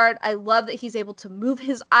Skarsgård. I love that he's able to move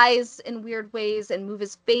his eyes in weird ways and move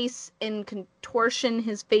his face and contortion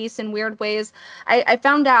his face in weird ways. I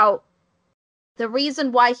found out the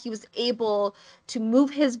reason why he was able to move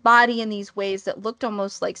his body in these ways that looked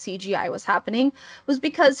almost like CGI was happening was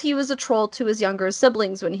because he was a troll to his younger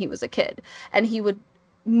siblings when he was a kid. And he would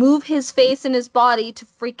move his face and his body to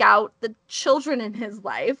freak out the children in his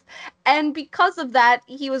life. And because of that,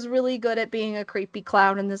 he was really good at being a creepy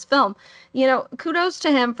clown in this film. You know, kudos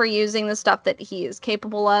to him for using the stuff that he is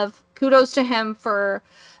capable of. Kudos to him for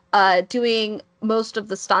doing most of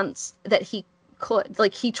the stunts that he could.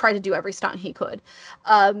 Like, he tried to do every stunt he could.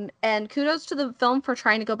 And kudos to the film for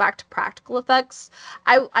trying to go back to practical effects.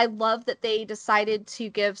 I love that they decided to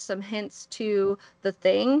give some hints to The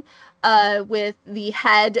Thing, with the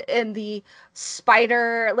head and the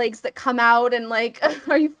spider legs that come out, and like,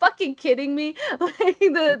 are you fucking kidding me?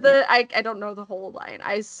 Like, I don't know the whole line.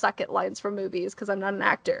 I suck at lines from movies because I'm not an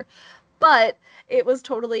actor. But it was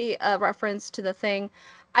totally a reference to The Thing.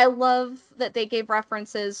 I love that they gave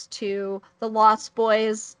references to the Lost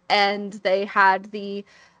Boys, and they had the,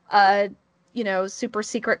 super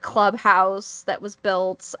secret clubhouse that was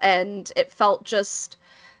built, and it felt just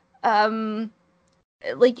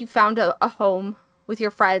like you found a home with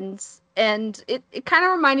your friends. And it kind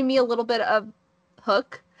of reminded me a little bit of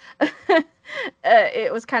Hook.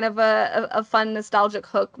 It was kind of a fun, nostalgic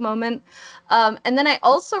Hook moment. And then I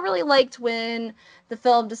also really liked when the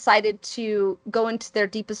film decided to go into their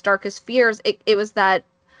deepest, darkest fears. It was that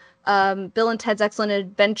Bill and Ted's Excellent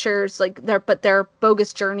Adventures, like their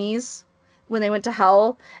bogus journeys when they went to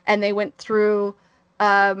hell, and they went through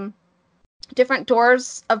different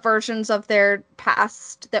doors of versions of their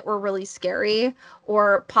past that were really scary,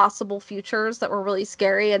 or possible futures that were really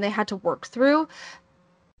scary, and they had to work through.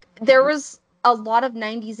 There was a lot of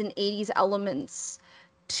 90s and 80s elements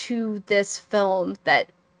to this film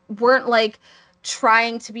that weren't like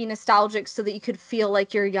trying to be nostalgic so that you could feel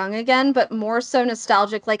like you're young again, but more so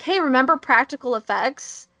nostalgic, like, hey, remember practical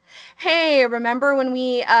effects? Hey, remember when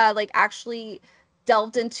we actually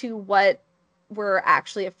delved into what we're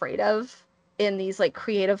actually afraid of in these like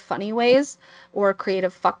creative funny ways, or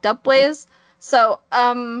creative fucked up ways. So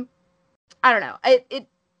I don't know, it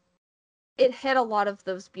hit a lot of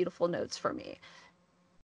those beautiful notes for me.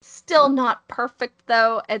 Still not perfect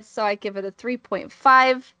though, and so I give it a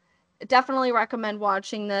 3.5. Definitely recommend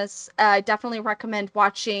watching this. I definitely recommend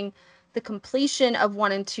watching the completion of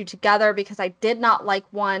 1 and 2 together, because I did not like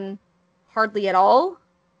 1 hardly at all,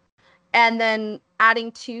 and then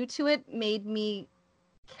adding 2 to it made me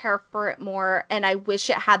care for it more, and I wish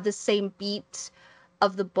it had the same beat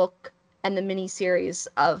of the book and the miniseries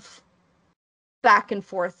of back and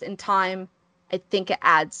forth in time. I think it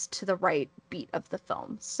adds to the right beat of the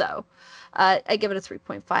film. So I give it a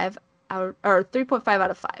 3.5 out, or 3.5 out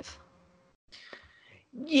of 5.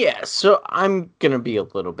 Yeah, so I'm gonna be a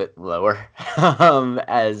little bit lower,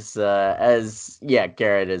 as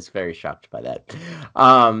Garrett is very shocked by that.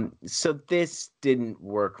 So this didn't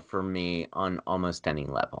work for me on almost any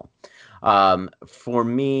level. For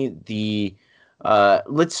me,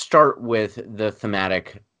 let's start with the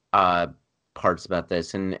thematic parts about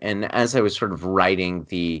this, and as I was sort of writing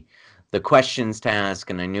the questions to ask,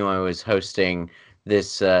 and I knew I was hosting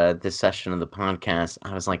this session of the podcast,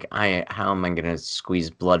 I was like, how am I gonna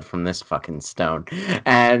squeeze blood from this fucking stone?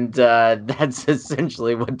 And that's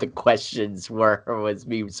essentially what the questions were, was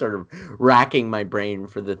me sort of racking my brain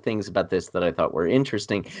for the things about this that I thought were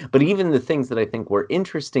interesting. But even the things that I think were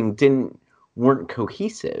interesting weren't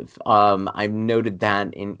cohesive. I've noted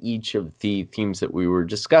that in each of the themes that we were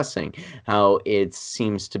discussing, how it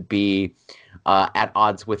seems to be at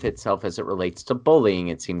odds with itself as it relates to bullying.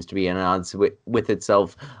 It seems to be at odds with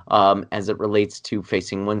itself as it relates to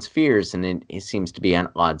facing one's fears, and it seems to be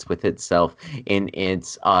at odds with itself in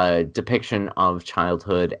its depiction of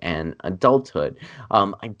childhood and adulthood.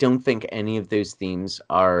 I don't think any of those themes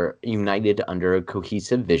are united under a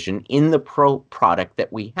cohesive vision in the product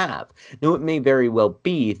that we have. Now, it may very well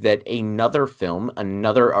be that another film,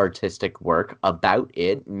 another artistic work about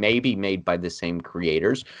it, may be made by the same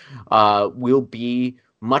creators, will be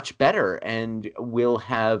much better and will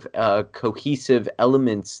have cohesive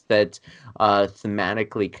elements that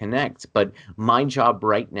thematically connect. But my job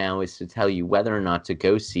right now is to tell you whether or not to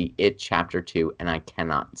go see It Chapter 2, and I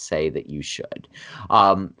cannot say that you should.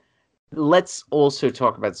 Let's also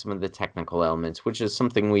talk about some of the technical elements, which is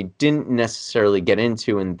something we didn't necessarily get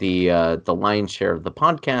into in the lion's share of the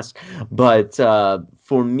podcast. But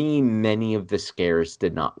for me, many of the scares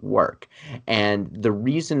did not work. And the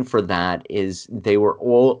reason for that is they were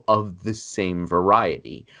all of the same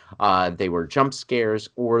variety. They were jump scares,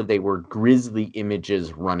 or they were grisly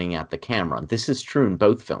images running at the camera. This is true in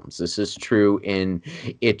both films. This is true in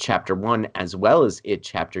It Chapter 1 as well as It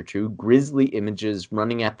Chapter 2. Grisly images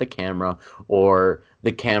running at the camera, camera, or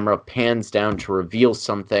the camera pans down to reveal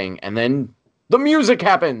something, and then the music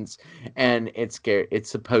happens, and it's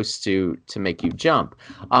supposed to make you jump.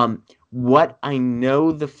 What I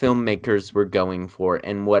know the filmmakers were going for,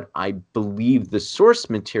 and what I believe the source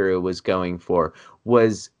material was going for,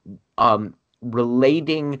 was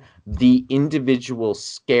relating the individual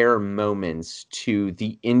scare moments to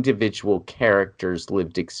the individual character's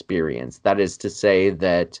lived experience. That is to say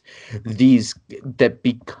that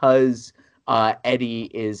because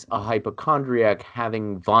Eddie is a hypochondriac,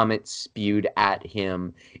 having vomit spewed at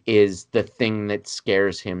him is the thing that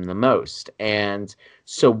scares him the most. And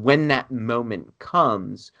so when that moment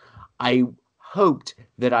comes, I hoped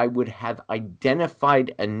that I would have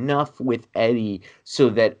identified enough with Eddie so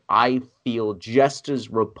that I feel just as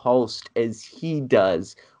repulsed as he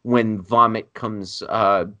does when vomit comes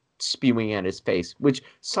spewing at his face. Which,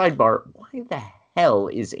 sidebar, why the hell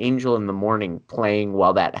is Angel in the Morning playing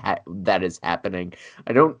while that is happening?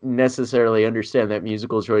 I don't necessarily understand that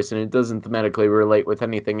musical choice, and it doesn't thematically relate with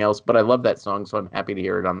anything else, but I love that song, so I'm happy to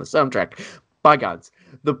hear it on the soundtrack. By gods.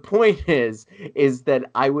 The point is that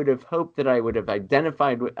I would have hoped that I would have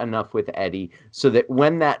identified enough with Eddie so that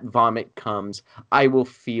when that vomit comes, I will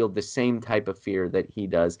feel the same type of fear that he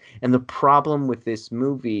does. And the problem with this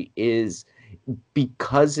movie is,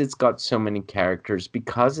 because it's got so many characters,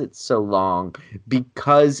 because it's so long,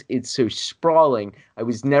 because it's so sprawling, I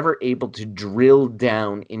was never able to drill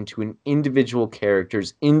down into an individual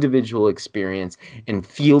character's individual experience and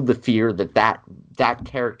feel the fear that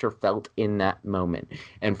character felt in that moment.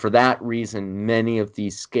 And for that reason, many of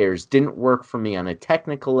these scares didn't work for me on a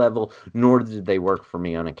technical level, nor did they work for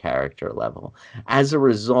me on a character level. As a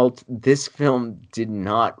result, this film did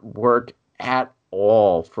not work at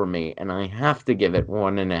all for me, and I have to give it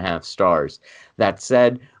 1.5 stars. That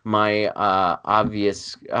said, my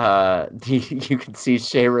obvious you can see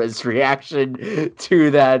Shayra's reaction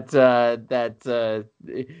to that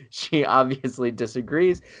she obviously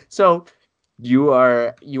disagrees. So you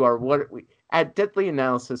are what we at Deadly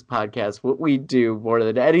Analysis Podcast, what we do more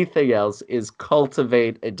than anything else is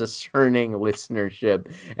cultivate a discerning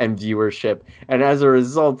listenership and viewership, and as a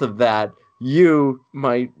result of that, you,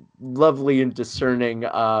 my lovely and discerning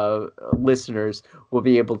listeners, will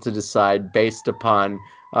be able to decide based upon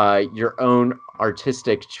your own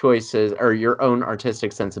artistic choices or your own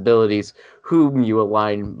artistic sensibilities whom you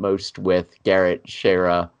align most with, Garrett,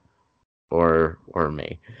 Shayra, or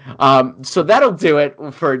me. So that'll do it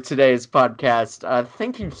for today's podcast.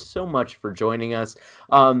 Thank you so much for joining us.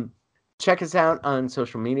 Check us out on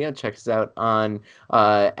social media. Check us out on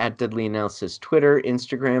at Deadly Analysis Twitter,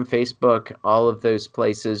 Instagram, Facebook, all of those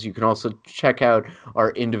places. You can also check out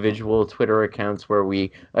our individual Twitter accounts where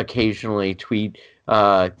we occasionally tweet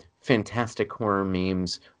fantastic horror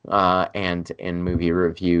memes and movie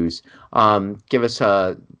reviews. Give us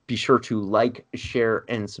a Be sure to like, share,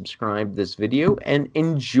 and subscribe this video, and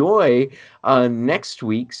enjoy next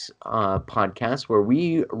week's podcast where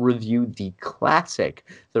we review the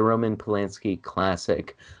Roman Polanski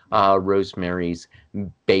classic, Rosemary's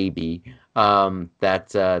Baby.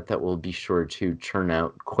 That will be sure to turn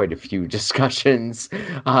out quite a few discussions,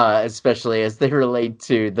 especially as they relate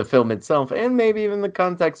to the film itself and maybe even the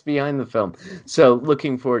context behind the film. So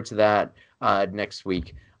looking forward to that next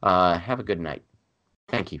week. Have a good night.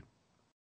 Thank you.